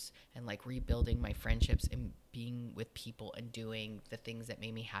friendships and rebuilding my friendships and being with people and doing the things that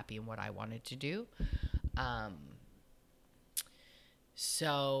made me happy and what I wanted to do.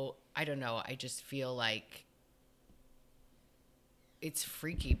 So I don't know. I just feel like it's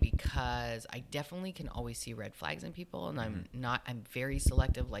freaky, because I definitely can always see red flags in people, and I'm very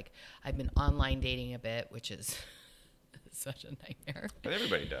selective. I've been online dating a bit, which is such a nightmare. But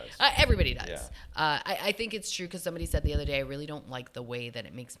everybody does. Everybody does. Yeah. I think it's true, because somebody said the other day, I really don't like the way that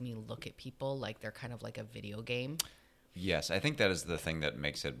it makes me look at people like they're kind of like a video game. Yes, I think that is the thing that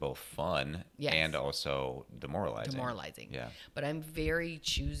makes it both fun and also demoralizing. Yeah. But I'm very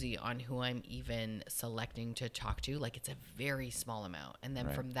choosy on who I'm even selecting to talk to. It's a very small amount. And then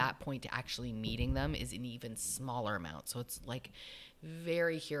from that point to actually meeting them is an even smaller amount. So it's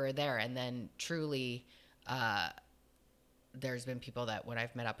very here or there. And then truly, there's been people that when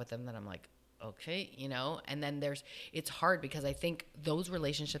I've met up with them that I'm like, okay, and then it's hard, because I think those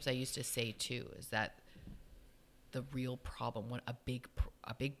relationships, I used to say too, is that the real problem, a big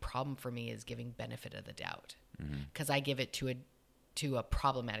problem for me, is giving benefit of the doubt, because I give it to a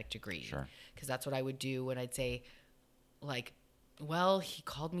problematic degree. Sure. Because that's what I would do when I'd say, well, he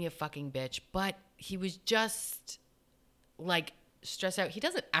called me a fucking bitch, but he was just stressed out. He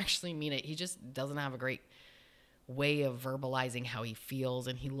doesn't actually mean it. He just doesn't have a great way of verbalizing how he feels,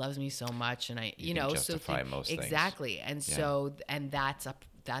 and he loves me so much, and justify most things. Exactly. And so, and that's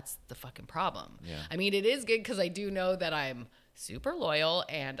the fucking problem. Yeah. I mean, it is good, because I do know that I'm super loyal,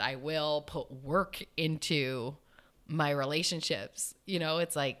 and I will put work into my relationships.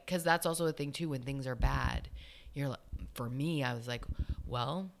 It's because that's also a thing too, when things are bad. For me, I was like,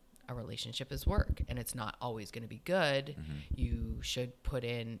 well, a relationship is work, and it's not always going to be good. You should put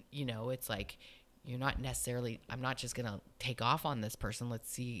in, it's you're not necessarily, I'm not just going to take off on this person. Let's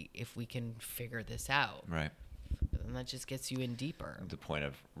see if we can figure this out. Right. And that just gets you in deeper. The point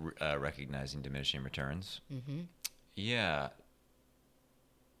of recognizing diminishing returns. Mm-hmm. Yeah.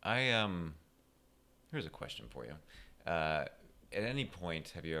 Here's a question for you. At any point,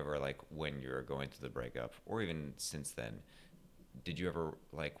 have you ever, when you're going through the breakup, or even since then, did you ever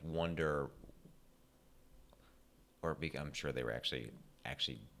wonder, or I'm sure they were actually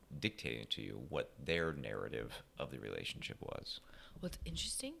dictating to you what their narrative of the relationship was? Well, it's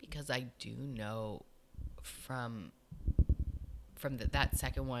interesting, because I do know from that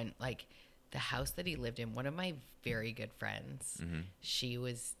second one, the house that he lived in, one of my very good friends, she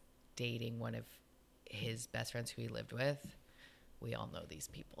was dating one of his best friends who he lived with. We all know these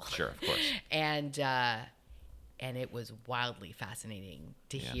people. Sure, of course. And it was wildly fascinating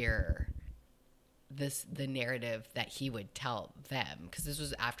to hear the narrative that he would tell them, because this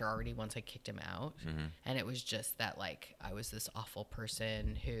was after already once I kicked him out. And it was just that I was this awful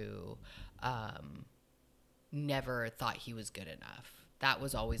person who never thought he was good enough. That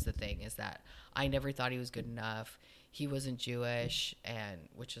was always the thing, is that I never thought he was good enough. He wasn't Jewish, and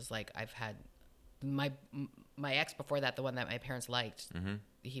which is I've had my ex before that, the one that my parents liked,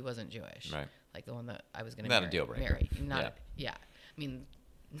 he wasn't Jewish. Right. The one that I was going to marry. Not a deal breaker. Marry. Yeah. I mean,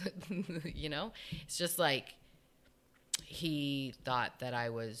 it's just he thought that I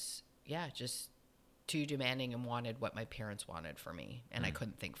was, just too demanding and wanted what my parents wanted for me, and I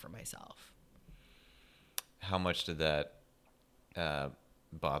couldn't think for myself. How much did that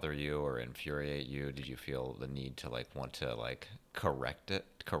bother you or infuriate you? Did you feel the need to want to correct that?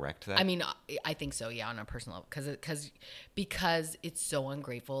 I mean, I think so, yeah, on a personal level, because it's so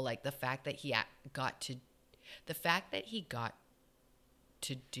ungrateful. The fact that he got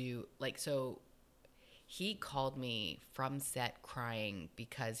to do, so he called me from set crying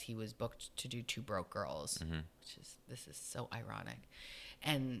because he was booked to do Two Broke Girls, this is so ironic.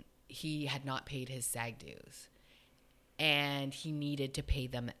 And he had not paid his SAG dues. And he needed to pay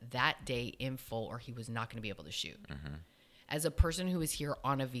them that day in full or he was not going to be able to shoot. As a person who was here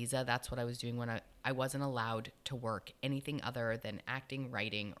on a visa, that's what I was doing when I wasn't allowed to work anything other than acting,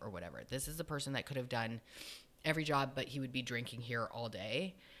 writing, or whatever. This is a person that could have done every job, but he would be drinking here all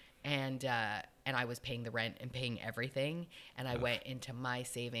day. And I was paying the rent and paying everything. And I went into my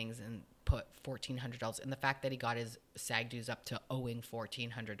savings and put $1,400. And the fact that he got his SAG dues up to owing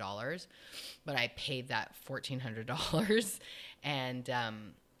 $1,400, but I paid that $1,400.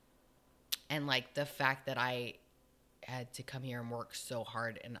 And like the fact that I had to come here and work so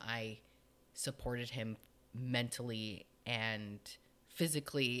hard and I supported him mentally and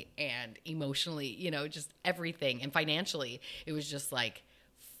physically and emotionally, you know, just everything. And financially, it was just like,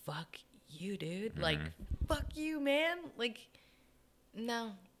 fuck you, dude. Like, fuck you, man. Like,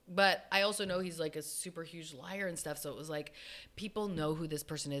 no. But I also know he's like a super huge liar and stuff. So it was like, people know who this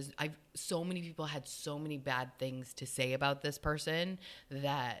person is. So many people had so many bad things to say about this person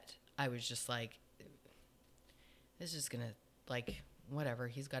that I was just like, it's just gonna, like, whatever.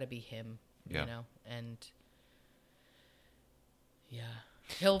 He's got to be him, you know? And yeah,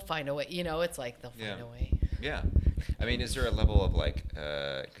 he'll find a way. You know, it's like they'll find a way. Yeah. I mean, is there a level of like,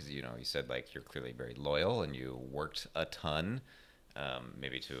 because, you know, you said like you're clearly very loyal and you worked a ton,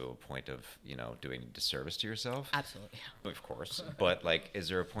 maybe to a point of, you know, doing disservice to yourself. Absolutely. Of course. But like, is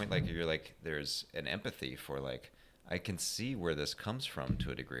there a point like you're like, there's an empathy for like, I can see where this comes from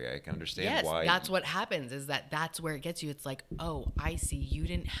to a degree. I can understand why. Yes, that's what happens is that's where it gets you. It's like, oh, I see. You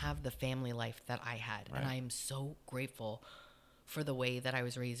didn't have the family life that I had. Right. And I am so grateful for the way that I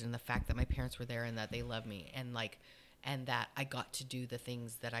was raised and the fact that my parents were there and that they love me and like, and that I got to do the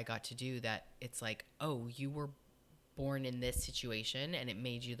things that I got to do, that it's like, oh, you were born in this situation and it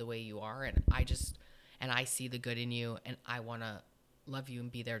made you the way you are. And I see the good in you and I want to love you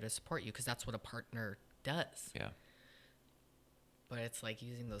and be there to support you because that's what a partner does. Yeah. But it's like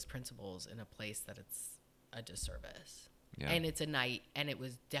using those principles in a place that it's a disservice. Yeah. And it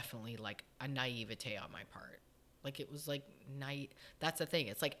was definitely like a naivete on my part. Like it was like that's the thing.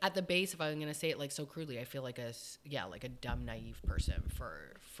 It's like at the base, if I'm going to say it like so crudely, I feel like like a dumb, naive person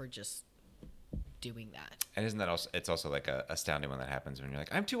for just doing that. And isn't that also, it's also like astounding when that happens when you're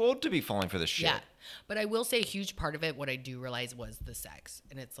like, I'm too old to be falling for this shit. Yeah. But I will say a huge part of it, what I do realize was the sex.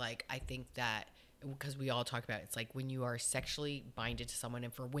 And it's like, I think that because we all talk about it, it's like when you are sexually binded to someone,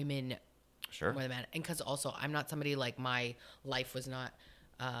 and for women, Sure. more than men, and because also I'm not somebody like my life was not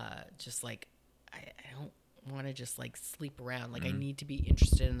just like I don't want to just like sleep around. Like I need to be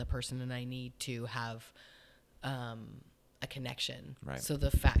interested in the person and I need to have a connection. Right. So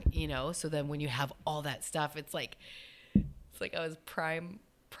the fact, you know, so then when you have all that stuff, it's like I was prime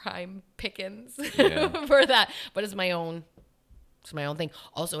pickings for that. But it's my own thing.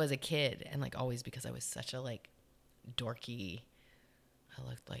 Also as a kid and like always, because I was such a like dorky,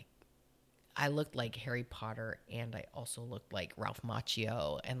 I looked like Harry Potter and I also looked like Ralph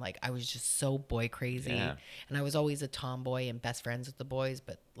Macchio, and like I was just so boy crazy. Yeah. And I was always a tomboy and best friends with the boys,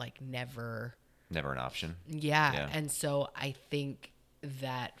 but like never Never an option. Yeah. And so I think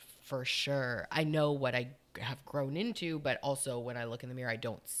that for sure, I know what I have grown into, but also when I look in the mirror,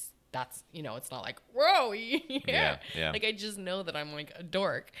 that's, you know, it's not like, whoa, yeah. Like I just know that I'm like a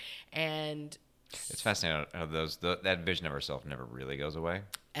dork. And it's fascinating how that vision of herself never really goes away.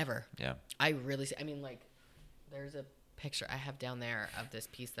 Ever. Yeah. I mean, like, there's a picture I have down there of this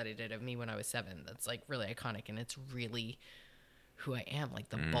piece that I did of me when I was 7 that's like really iconic, and it's really who I am, like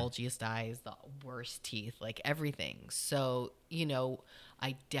the bulgiest eyes, the worst teeth, like everything. So, you know,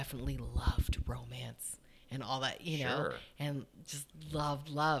 I definitely loved romance and all that, you know, and just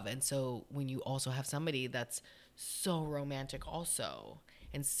love. And so when you also have somebody that's so romantic also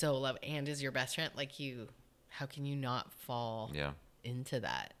and so love and is your best friend, like how can you not fall into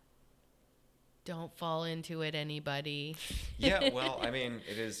that? Don't fall into it, anybody. Yeah, well, I mean,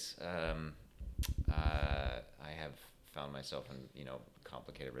 it is, I have found myself in, you know,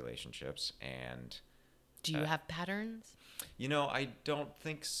 complicated relationships, and do you have patterns? You know, I don't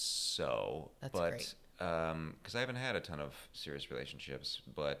think so. That's but, great. Because I haven't had a ton of serious relationships,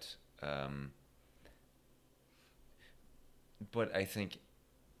 but I think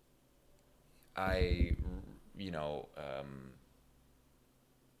you know,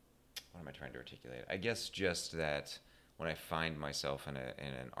 what am I trying to articulate? I guess just that when I find myself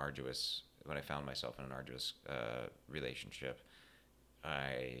when I found myself in an arduous relationship,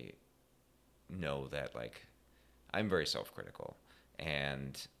 I know that like I'm very self-critical,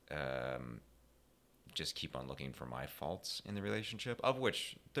 and just keep on looking for my faults in the relationship, of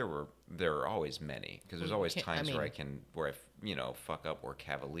which there are always many, because there's always times where I fuck up or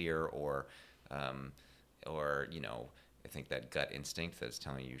cavalier or I think that gut instinct that's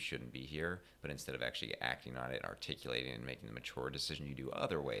telling you shouldn't be here, but instead of actually acting on it, articulating and making the mature decision, you do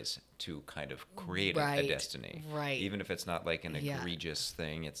other ways to kind of create a destiny. Right. Even if it's not like an egregious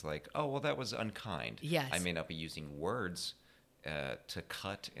thing, it's like, oh, well, that was unkind. Yes. I may not be using words to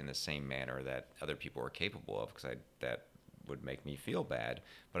cut in the same manner that other people are capable of, because that would make me feel bad,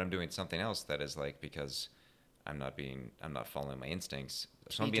 but I'm doing something else that is like, because I'm not following my instincts,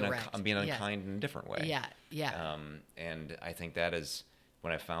 so I'm being unkind in a different way. Yeah. And I think that is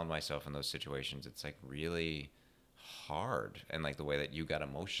when I found myself in those situations. It's like really hard, and like the way that you got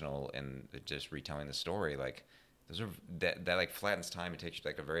emotional and just retelling the story, like those are that like flattens time. It takes you to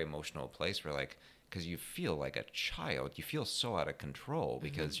like a very emotional place where like, because you feel like a child, you feel so out of control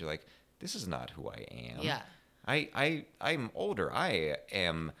because you're like, this is not who I am. Yeah. I'm older.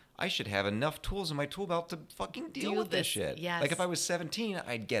 I should have enough tools in my tool belt to fucking deal with this shit. Yes. Like if I was 17,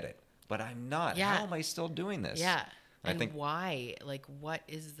 I'd get it, but I'm not. Yeah. How am I still doing this? Yeah. I think why? Like, why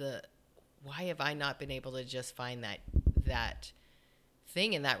have I not been able to just find that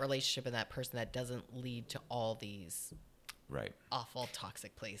thing in that relationship and that person that doesn't lead to all these right awful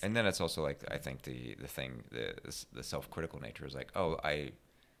toxic places? And then it's also like, I think the self-critical nature is like, oh, I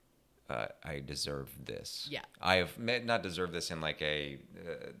deserve this. Yeah. I have not deserved this in like a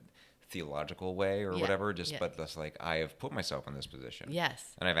theological way or whatever, but that's like, I have put myself in this position.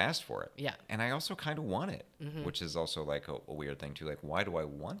 Yes. And I've asked for it. Yeah. And I also kind of want it, which is also like a weird thing too. Like, why do I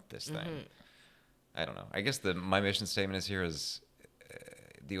want this thing? I don't know. I guess my mission statement is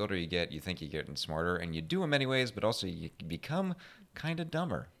the older you get, you think you're getting smarter, and you do them anyways, but also you become kind of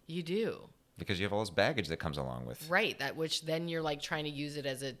dumber. You do. Because you have all this baggage that comes along with. Right. That which then you're like trying to use it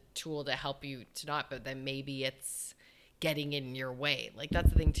as a tool to help you to not, but then maybe it's getting in your way. Like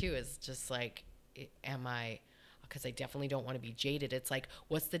that's the thing too, is just like, because I definitely don't want to be jaded. It's like,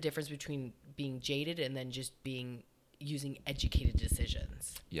 what's the difference between being jaded and then just using educated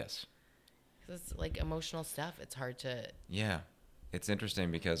decisions? Yes. It's like emotional stuff. It's hard to. Yeah. It's interesting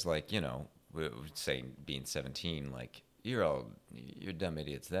because like, we would say being 17, like, you're dumb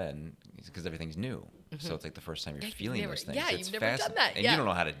idiots then, because everything's new. So it's like the first time you're feeling those things. Yeah, it's you've never done that. And you don't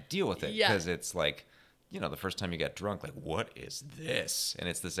know how to deal with it, Yeah. because it's like, the first time you get drunk, like, what is this? And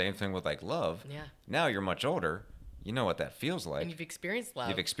it's the same thing with like love. Yeah. Now you're much older. You know what that feels like. And you've experienced love.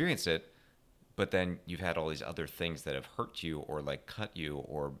 You've experienced it, but then you've had all these other things that have hurt you or like cut you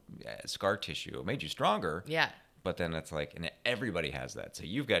or scar tissue. It made you stronger. Yeah. But then it's like, and everybody has that. So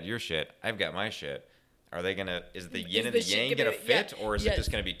you've got your shit, I've got my shit. Are they is the yin and the yang gonna fit, or is it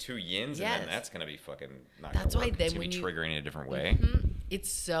just gonna be two yins, and then that's gonna be fucking not gonna work? It's gonna be triggering in a different way. It's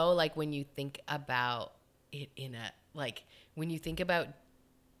so like when you think about it when you think about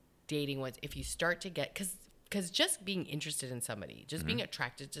dating once, if you start to get, because just being interested in somebody, just being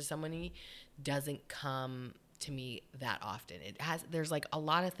attracted to somebody doesn't come to me that often. There's like a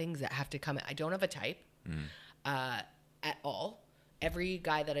lot of things that have to come. I don't have a type at all. Every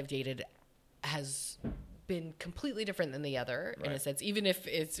guy that I've dated has been completely different than the other in a sense, even if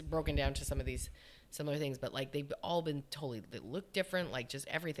it's broken down to some of these similar things, but like they've all been they look different, like just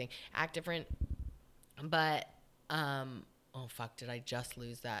everything, act different. But oh fuck, did I just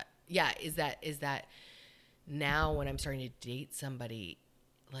lose that? Yeah, is that now when I'm starting to date somebody,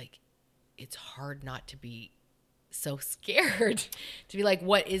 like it's hard not to be so scared to be like,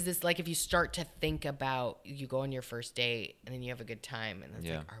 what is this? Like if you start to think about, you go on your first date and then you have a good time and it's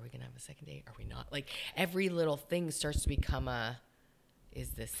like, are we gonna have a second date? Are we not? Like every little thing starts to become is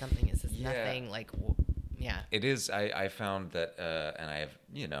this something? Is this nothing? Like, it is. I found that, and I have,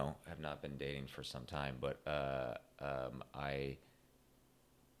 have not been dating for some time, but a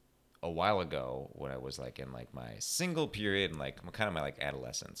while ago when I was like in like my single period and like kind of my like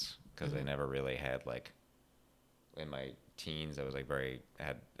adolescence, because I never really had like, in my teens, I was like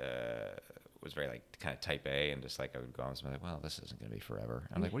was very like kind of type A, and just like I would go on and be like, well, this isn't gonna be forever.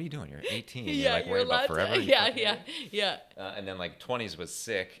 I'm like, what are you doing? You're 18. You're like worried about forever. Yeah. And then like 20s was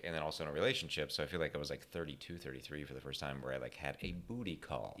sick, and then also in a relationship. So I feel like I was like 32, 33 for the first time where I like had a booty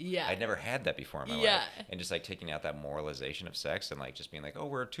call. Yeah. I'd never had that before in my life. And just like taking out that moralization of sex and like just being like, oh,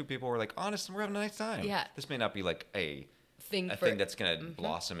 we're two people, we're like honest and we're having a nice time. Yeah. This may not be like a thing that's going to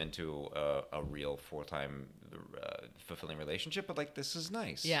blossom into a real full-time fulfilling relationship, but like this is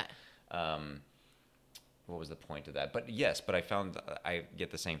nice. Yeah. What was the point of that? But yes, I found I get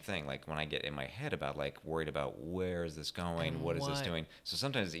the same thing. Like when I get in my head about like worried about where is this going? And what is this doing? So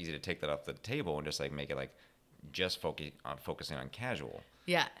sometimes it's easy to take that off the table and just like make it like just focusing on casual.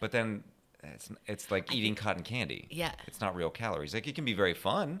 Yeah. But then it's like eating cotton candy. Yeah. It's not real calories. Like, it can be very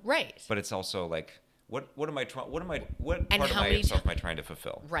fun. Right. But it's also like, what am I trying? What And part of how many myself am I trying to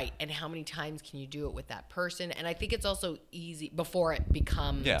fulfill? Right. And how many times can you do it with that person? And I think it's also easy before it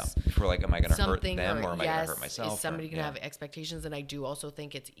becomes Yeah. For like, am I going to hurt something, them or am I going yes, to hurt myself? is somebody or, going to have expectations? And I do also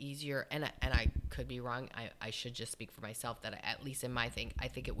think it's easier, and I could be wrong. I should just speak for myself that at least in my thing, I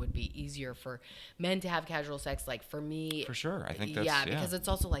think it would be easier for men to have casual sex. Like for me, For sure. I think that's, yeah, because it's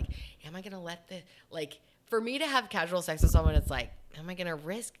also like, am I going to let for me to have casual sex with someone, it's like, am I going to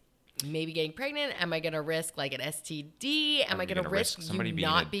risk maybe getting pregnant? Am I going to risk like an STD? Am I going to risk somebody you being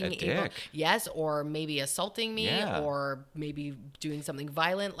not a being able? dick? Yes, or maybe assaulting me, Yeah. or maybe doing something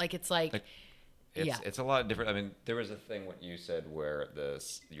violent. Like it's like It's a lot different. I mean, there was a thing what you said where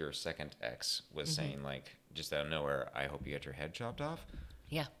your second ex was Mm-hmm. saying, like, just out of nowhere, I hope you get your head chopped off.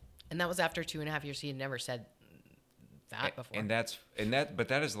 yeah, and that was after 2.5 years. He had never said that before. But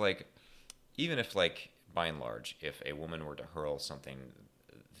that is like, even if, like, by and large, if a woman were to hurl something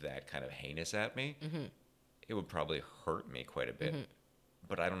that kind of heinous at me, Mm-hmm. it would probably hurt me quite a bit.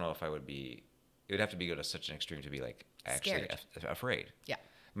 But I don't know if I would be. It would have to be go to such an extreme to be like actually Scared. afraid. Yeah,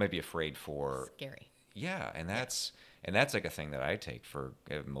 I might be afraid for. scary. Yeah, and that's like a thing that I take for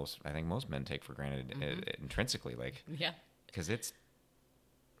I think most men take for granted intrinsically, like, Yeah. because it's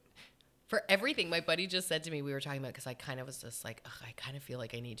For everything, my buddy just said to me, we were talking about, because I kind of was just like, ugh, I kind of feel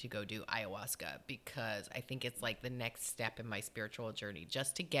like I need to go do ayahuasca, because I think it's like the next step in my spiritual journey,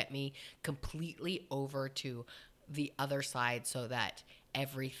 just to get me completely over to the other side, so that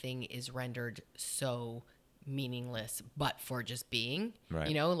everything is rendered so meaningless, but for just being. Right.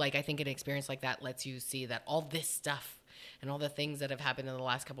 You know, like I think an experience like that lets you see that all this stuff and all the things that have happened in the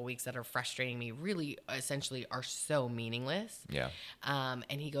last couple of weeks that are frustrating me really essentially are so meaningless. yeah.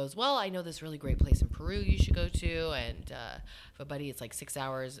 And he goes, well, I know this really great place in Peru you should go to. And for buddy, it's like 6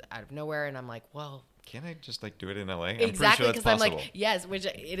 hours out of nowhere. And I'm like, well, Can't I just like do it in LA? I'm exactly. pretty Because sure I'm that's like, possible. yes, which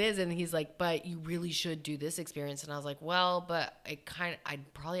it is. And he's like, but you really should do this experience. And I was like, well, but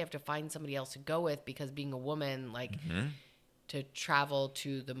I'd probably have to find somebody else to go with, because being a woman, like, to travel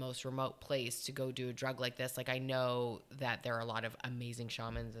to the most remote place to go do a drug like this, like, I know that there are a lot of amazing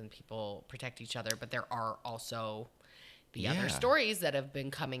shamans and people protect each other, but there are also the Yeah. other stories that have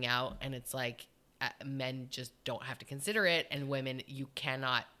been coming out, and it's like men just don't have to consider it, and women, you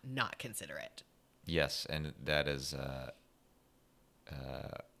cannot not consider it. Yes, and that is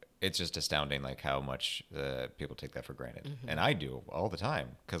it's just astounding, like how much people take that for granted, and I do all the time,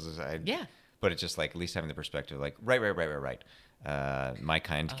 because Yeah. But it's just like, at least having the perspective, like, right. My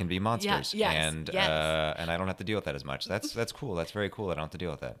kind can be monsters, yes, and yes. and I don't have to deal with that as much. That's cool. That's very cool. I don't have to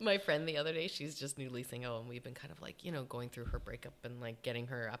deal with that. My friend the other day, she's just newly single, and we've been kind of like, you know, going through her breakup and like getting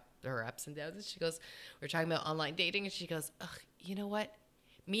her ups and downs. And she goes, we're talking about online dating, and she goes, ugh, you know what?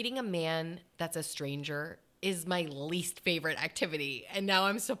 Meeting a man that's a stranger is my least favorite activity, and now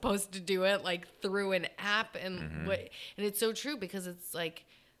I'm supposed to do it like through an app, and and it's so true, because it's like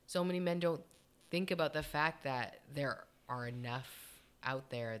so many men don't think about the fact that there are enough out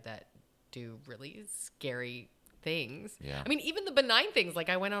there that do really scary things. Yeah. I mean, even the benign things. Like,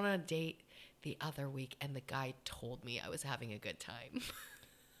 I went on a date the other week, and the guy told me I was having a good time.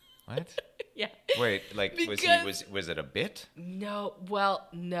 What? Yeah. Wait, like, Because- was it a bit? No. Well,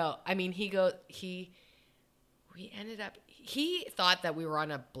 no. I mean, we ended up, he thought that we were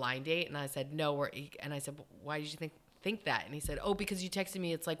on a blind date, and I said, no, and I said, why did you think that? And he said, oh, because you texted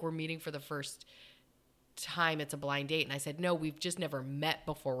me, it's like we're meeting for the first time, it's a blind date. And I said, no, we've just never met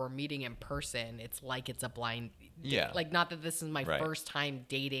before, we're meeting in person, it's like it's a blind date. Yeah. Like, not that this is my Right. first time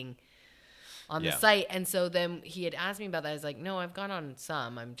dating on the Yeah. site. And so then he had asked me about that. I was like, no, I've gone on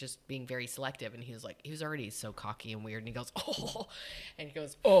some, I'm just being very selective. And he was like, he was already so cocky and weird, and he goes, oh, and he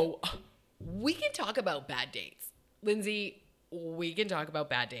goes, oh, we can talk about bad dates, Lindsay, we can talk about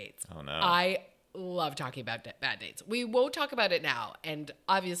bad dates. Oh, no. I love talking about bad dates. We won't talk about it now. And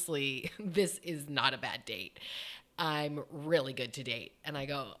obviously, this is not a bad date. I'm really good to date. And I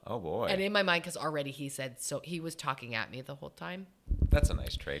go, Oh, boy. And in my mind, because already he said, so he was talking at me the whole time, That's a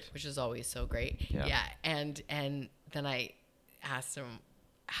nice trait. which is always so great. Yeah. And then I asked him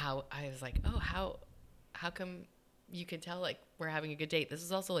I was like, oh, how come you can tell like we're having a good date? This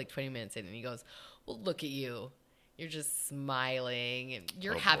is also like 20 minutes in. And he goes, well, look at you. You're just smiling and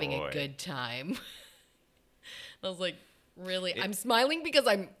you're Oh, having boy. a good time. I was like, really? I'm smiling because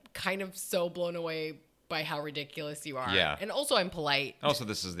I'm kind of so blown away by how ridiculous you are. Yeah. And also I'm polite. Also,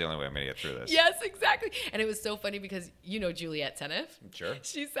 this is the only way I'm going to get through this. Yes, exactly. And it was so funny because you know Juliette Seneff? Sure.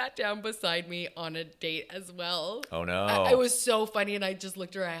 She sat down beside me on a date as well. Oh, no. It was so funny, and I just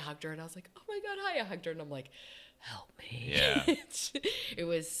looked at her, I hugged her, and I was like, oh my God, hi. I hugged her, and I'm like, help me. Yeah. It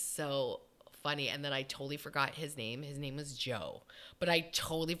was so funny. And then I totally forgot his name. His name was Joe. But I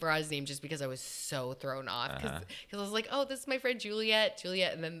totally forgot his name just because I was so thrown off. Because I was like, oh, this is my friend Juliet.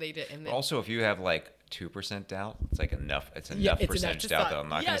 And then they did. And then, Also, if you have like 2% doubt, it's like enough. It's enough Yeah, it's percentage enough to doubt stop. that I'm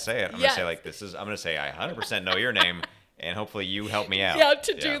not going to Yes, say it. I'm yes. going to say I'm going to say I 100% know your name, and hopefully you help me out. yeah,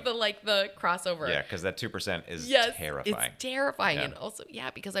 to do the crossover. Yeah, because that 2% is Yes, terrifying. it's terrifying. Yeah. And also,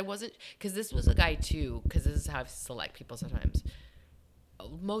 because I wasn't, because this was a guy too, because this is how I select people sometimes.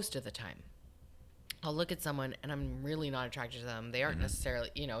 Most of the time, I'll look at someone and I'm really not attracted to them. They aren't necessarily,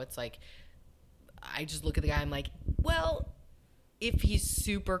 it's like, I just look at the guy, I'm like, well, if he's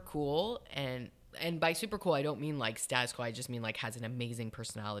super cool and by super cool, I don't mean like status quo. I just mean like has an amazing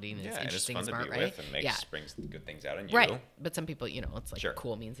personality and is Yeah, and it's interesting fun and smart, to be right? with and brings good things out in you. Right. But some people, it's like Sure.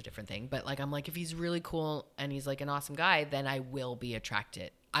 cool means a different thing. But like, I'm like, if he's really cool and he's like an awesome guy, then I will be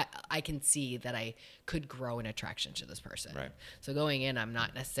attracted. I can see that I could grow an attraction to this person. Right. So going in, I'm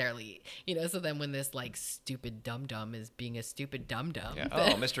not necessarily, so then when this like stupid dum-dum is being a stupid dum-dum. Yeah.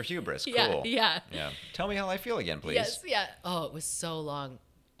 Oh, Mr. Hubris. Cool. Yeah. Yeah. Tell me how I feel again, please. Yes. Yeah. Oh, it was so long.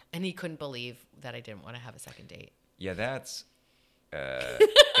 And he couldn't believe that I didn't want to have a second date. Yeah, that's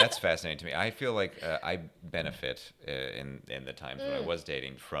fascinating to me. I feel like I benefit in the times when I was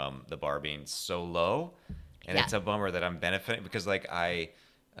dating from the bar being so low, and Yeah. it's a bummer that I'm benefiting because like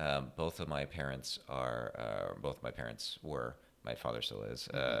both of my parents were, my father still is,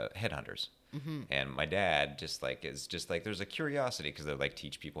 headhunters. And my dad is just like there's a curiosity because they like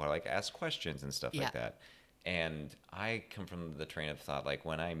teach people how to like ask questions and stuff Yeah. like that. And I come from the train of thought like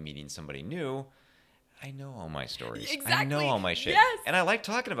when I'm meeting somebody new, I know all my stories. I Exactly. know all my shit. Yes. And I like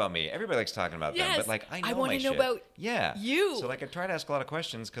talking about me. Everybody likes talking about them, Yes. but like I know I wanna my know shit. about yeah. you. So like I try to ask a lot of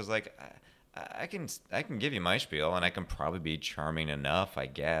questions because like I can give you my spiel and I can probably be charming enough, I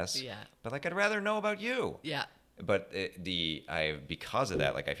guess. Yeah. But like I'd rather know about you. Yeah. But because of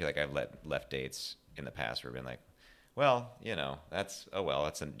that, like I feel like I've left dates in the past where I've been like, well, that's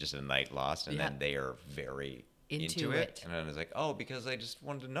just a night lost, and Yeah. then they are very Into it, it. and I was like, oh, because I just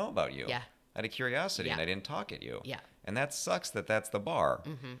wanted to know about you. Yeah. Out of curiosity, and Yeah. I didn't talk at you. Yeah. And that sucks that's the bar.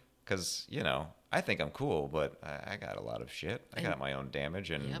 Because, I think I'm cool, but I got a lot of shit. I got my own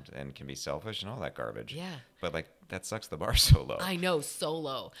damage and can be selfish and all that garbage. Yeah. But, like, that sucks the bar so low. I know, so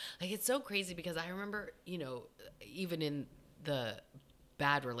low. Like, it's so crazy because I remember, even in the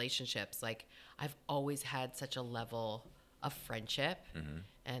bad relationships, like, I've always had such a level of friendship.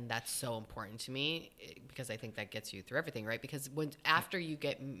 And that's so important to me because I think that gets you through everything, right? Because after you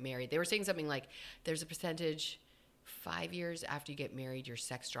get married, they were saying something like there's a percentage 5 years after you get married, your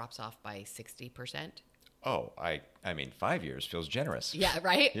sex drops off by 60%. Oh, I mean, 5 years feels generous. Yeah,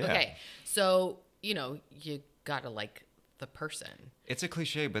 right? Yeah. Okay. So, you gotta like the person. It's a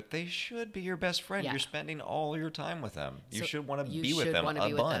cliche, but they should be your best friend. Yeah. You're spending all your time with them. You So should want to you be with should them wanna a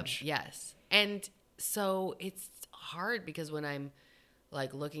be with them. bunch. Yes. And so it's hard because when I'm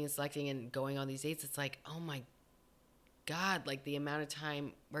like looking and selecting and going on these dates, it's like, oh my God, like the amount of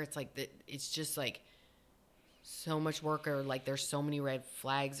time where it's like, it's just like so much work or like there's so many red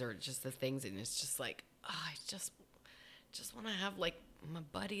flags or just the things. And it's just like, oh, I just want to have like my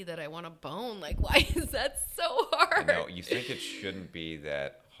buddy that I want to bone. Like, why is that so hard? No, you think it shouldn't be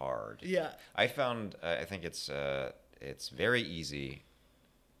that hard. Yeah. I found, I think it's very easy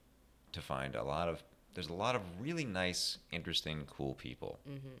to find there's a lot of really nice, interesting, cool people.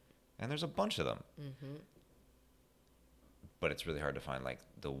 And there's a bunch of them. But it's really hard to find like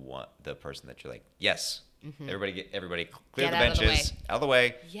the person that you're like, yes, everybody clear Get the out of the benches, out of the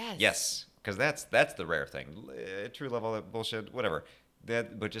way. Yes. Yes. Because that's the rare thing. True level of bullshit, whatever.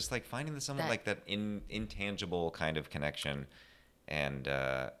 But just like finding someone like that intangible kind of connection, and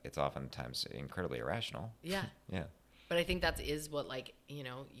it's oftentimes incredibly irrational. Yeah. Yeah. But I think that is what, like, you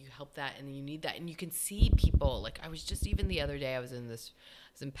help that and you need that. And you can see people. Like, I was just, even the other day, I was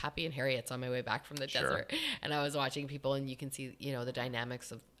in Pappy and Harriet's on my way back from the Sure. desert. And I was watching people, and you can see, the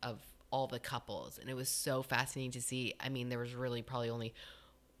dynamics of all the couples. And it was so fascinating to see. I mean, there was really probably only,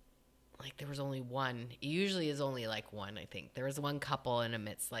 like, there was only one. It usually is only, like, one, I think. There was one couple, and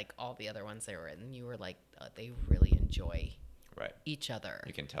amidst, like, all the other ones they were in. And you were like, they really enjoy Right. each other.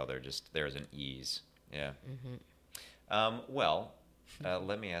 You can tell there's an ease. Yeah. Well,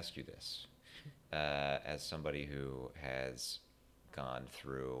 let me ask you this. As somebody who has gone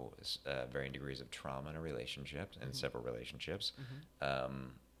through varying degrees of trauma in a relationship, and several relationships,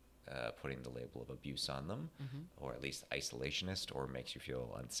 putting the label of abuse on them, or at least isolationist, or makes you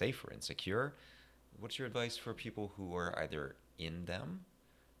feel unsafe or insecure, what's your advice for people who are either in them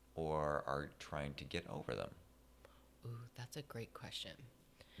or are trying to get over them? Ooh, that's a great question.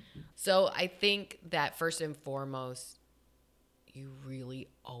 So I think that first and foremost, you really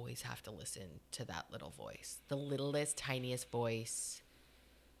always have to listen to that little voice, the littlest, tiniest voice,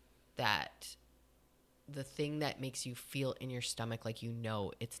 that the thing that makes you feel in your stomach like you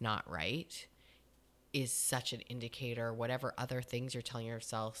know it's not right is such an indicator. Whatever other things you're telling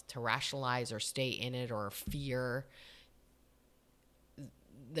yourself to rationalize or stay in it, or fear,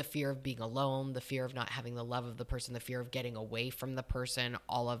 the fear of being alone, the fear of not having the love of the person, the fear of getting away from the person,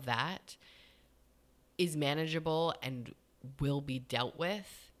 all of that is manageable and will be dealt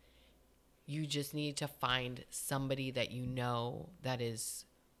with. You just need to find somebody that you know that is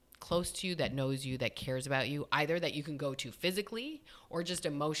close to you, that knows you, that cares about you, either that you can go to physically or just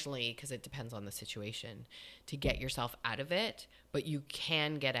emotionally, because it depends on the situation, to get yourself out of it. But you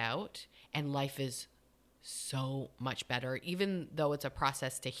can get out, and life is so much better, even though it's a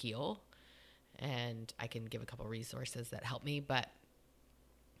process to heal. And I can give a couple resources that help me, but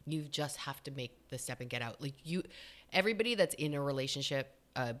you just have to make the step and get out. Like, everybody that's in a relationship,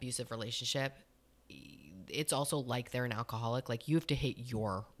 abusive relationship, it's also like they're an alcoholic. Like, you have to hit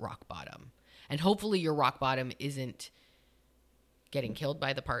your rock bottom, and hopefully your rock bottom isn't getting killed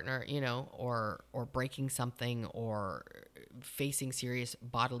by the partner, or breaking something or facing serious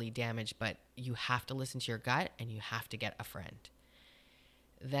bodily damage. But you have to listen to your gut, and you have to get a friend.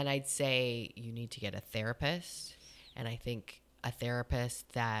 Then I'd say you need to get a therapist, and I think a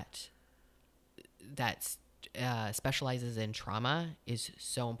therapist that specializes in trauma is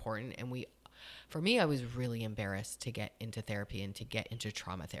so important. And for me, I was really embarrassed to get into therapy and to get into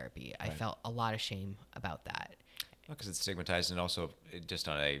trauma therapy. Right. I felt a lot of shame about that. Because it's stigmatized, and also just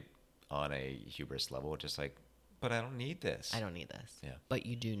on a hubris level, just like, but I don't need this. I don't need this. Yeah. But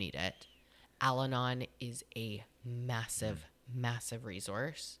you do need it. Al-Anon is a massive, massive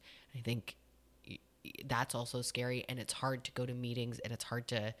resource. I think that's also scary, and it's hard to go to meetings, and it's hard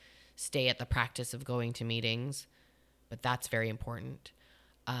to stay at the practice of going to meetings, but that's very important.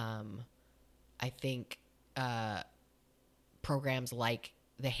 I think programs like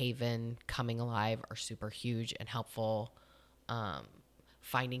The Haven, Coming Alive are super huge and helpful.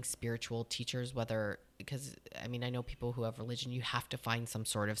 Finding spiritual teachers, because I know people who have religion, you have to find some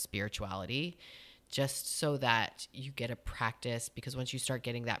sort of spirituality just so that you get a practice, because once you start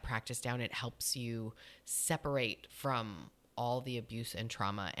getting that practice down, it helps you separate from all the abuse and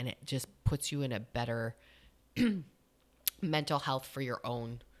trauma, and it just puts you in a better mental health for your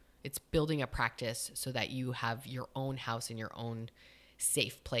own. It's building a practice so that you have your own house and your own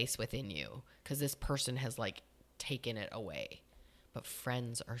safe place within you, because this person has taken it away. But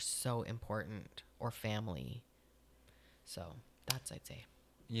friends are so important, or family. So that's, I'd say.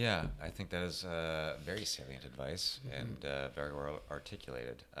 Yeah, I think that is very salient advice, and very well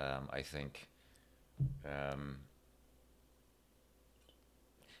articulated. I think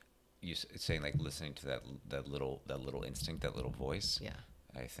you saying listening to that little instinct, that little voice. Yeah.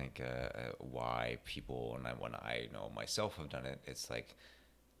 I think why people, and when I know myself have done it, it's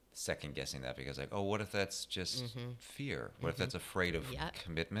second guessing that, because what if that's just fear? What if that's afraid of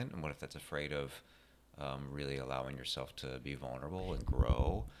commitment? And what if that's afraid of really allowing yourself to be vulnerable and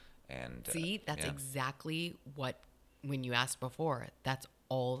grow? And see, that's exactly what, when you asked before, that's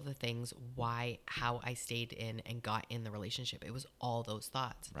all the things how I stayed in and got in the relationship. It was all those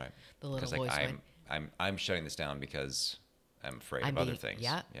thoughts. Right. The little voice I'm shutting this down because I'm afraid of other things.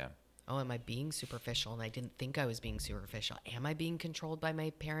 Yeah. Yeah. Oh, am I being superficial? And I didn't think I was being superficial. Am I being controlled by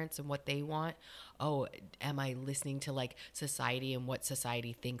my parents and what they want? Oh, am I listening to society and what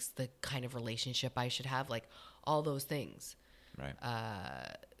society thinks the kind of relationship I should have? All those things. Right.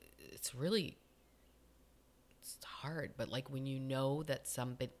 It's hard, but when you know that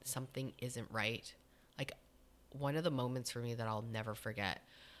something isn't right, one of the moments for me that I'll never forget,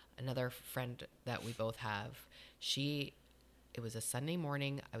 another friend that we both have, it was a Sunday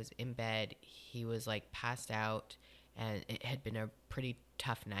morning. I was in bed. He was passed out, and it had been a pretty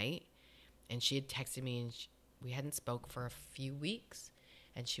tough night. And she had texted me, and we hadn't spoke for a few weeks.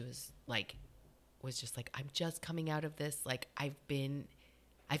 And she was just I'm just coming out of this. I've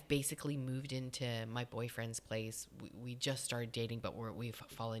basically moved into my boyfriend's place. We just started dating, but we've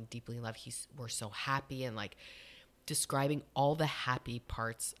fallen deeply in love. We're so happy, and describing all the happy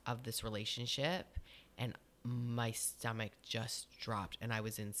parts of this relationship. And my stomach just dropped, and I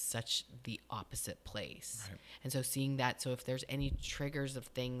was in such the opposite place. Right. And so seeing that, so if there's any triggers of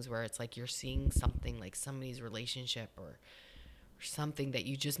things where it's you're seeing something somebody's relationship or something that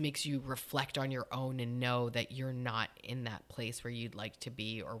just makes you reflect on your own and know that you're not in that place where you'd like to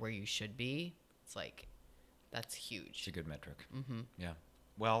be or where you should be, it's that's huge. It's a good metric. Mm-hmm. Yeah.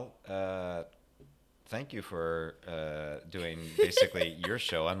 Well, thank you for doing basically your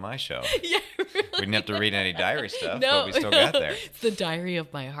show on my show. Yeah, really. We didn't have to read any diary stuff, No, but we still got there. It's the diary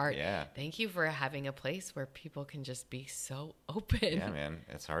of my heart. Yeah. Thank you for having a place where people can just be so open. Yeah, man,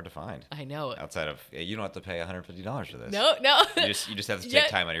 it's hard to find. I know. Outside of, you don't have to pay $150 for this. No. You just have to take Yeah.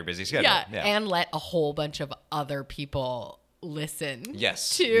 time out of your busy schedule. Yeah, and let a whole bunch of other people listen.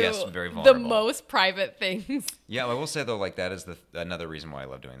 Yes, to yes, very the vulnerable. most private things. Yeah, I will say though, like that is another reason why I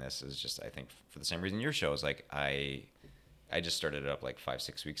love doing this is just I think for the same reason your show is like I just started it up like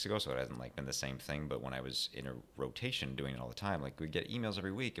 5-6 weeks ago, so it hasn't like been the same thing. But when I was in a rotation doing it all the time, like we get emails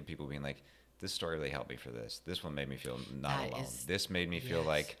every week of people being like, "This story really helped me for this. This one made me feel not That alone. is- This made me feel yes.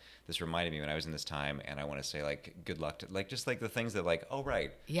 like this reminded me when I was in this time." And I want to say like good luck to like just like the things that like oh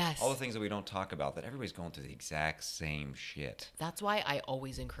right Yes. all the things that we don't talk about that everybody's going through the exact same shit. That's why I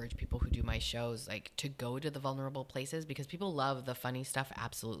always encourage people who do my shows like to go to the vulnerable places because people love the funny stuff,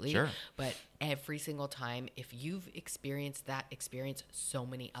 absolutely. Sure. But every single time, if you've experienced that experience, so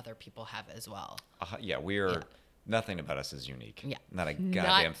many other people have as well. Yeah, we're Yeah. nothing about us is unique. Yeah. Not a Not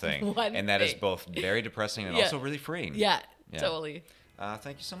goddamn thing. one And that is thing. both very depressing and Yeah. also really freeing. Yeah, Yeah. totally.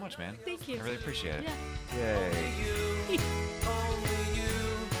 Thank you so much, man. Thank you. I really appreciate it. Yeah. Yay. You, only you,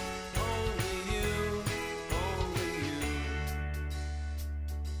 only you, only you.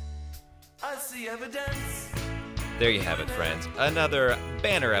 I see evidence. There you have it, friends. Another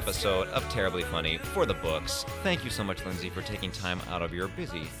banner episode of Terribly Funny for the books. Thank you so much, Lindsay, for taking time out of your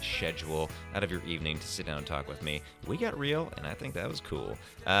busy schedule, out of your evening to sit down and talk with me. We got real, and I think that was cool.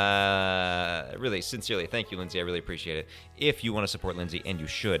 Really, sincerely, thank you, Lindsay. I really appreciate it. If you want to support Lindsay, and you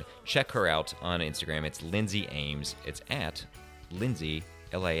should, check her out on Instagram. It's Lindsay Ames. It's at Lindsay,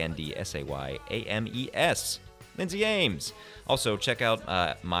 LINDSAYAMES. Lindsay Ames. Also, check out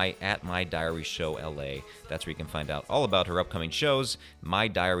my Diary Show LA. That's where you can find out all about her upcoming shows. My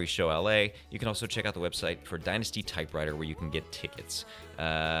Diary Show LA. You can also check out the website for Dynasty Typewriter, where you can get tickets.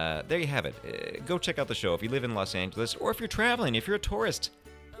 There you have it. Go check out the show if you live in Los Angeles, or if you're traveling, if you're a tourist.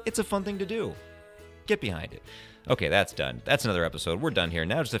 It's a fun thing to do. Get behind it. Okay, that's done. That's another episode. We're done here.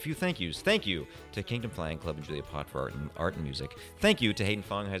 Now just a few thank yous. Thank you to Kingdom Flying Club and Julia Pott for art and music. Thank you to Hayden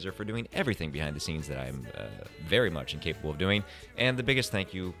Fongheiser for doing everything behind the scenes that I'm very much incapable of doing. And the biggest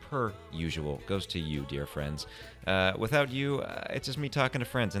thank you, per usual, goes to you, dear friends. Without you, it's just me talking to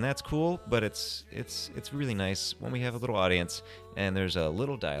friends, and that's cool, but it's really nice when we have a little audience and there's a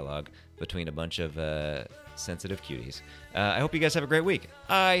little dialogue between a bunch of sensitive cuties. I hope you guys have a great week.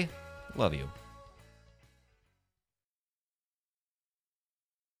 I love you.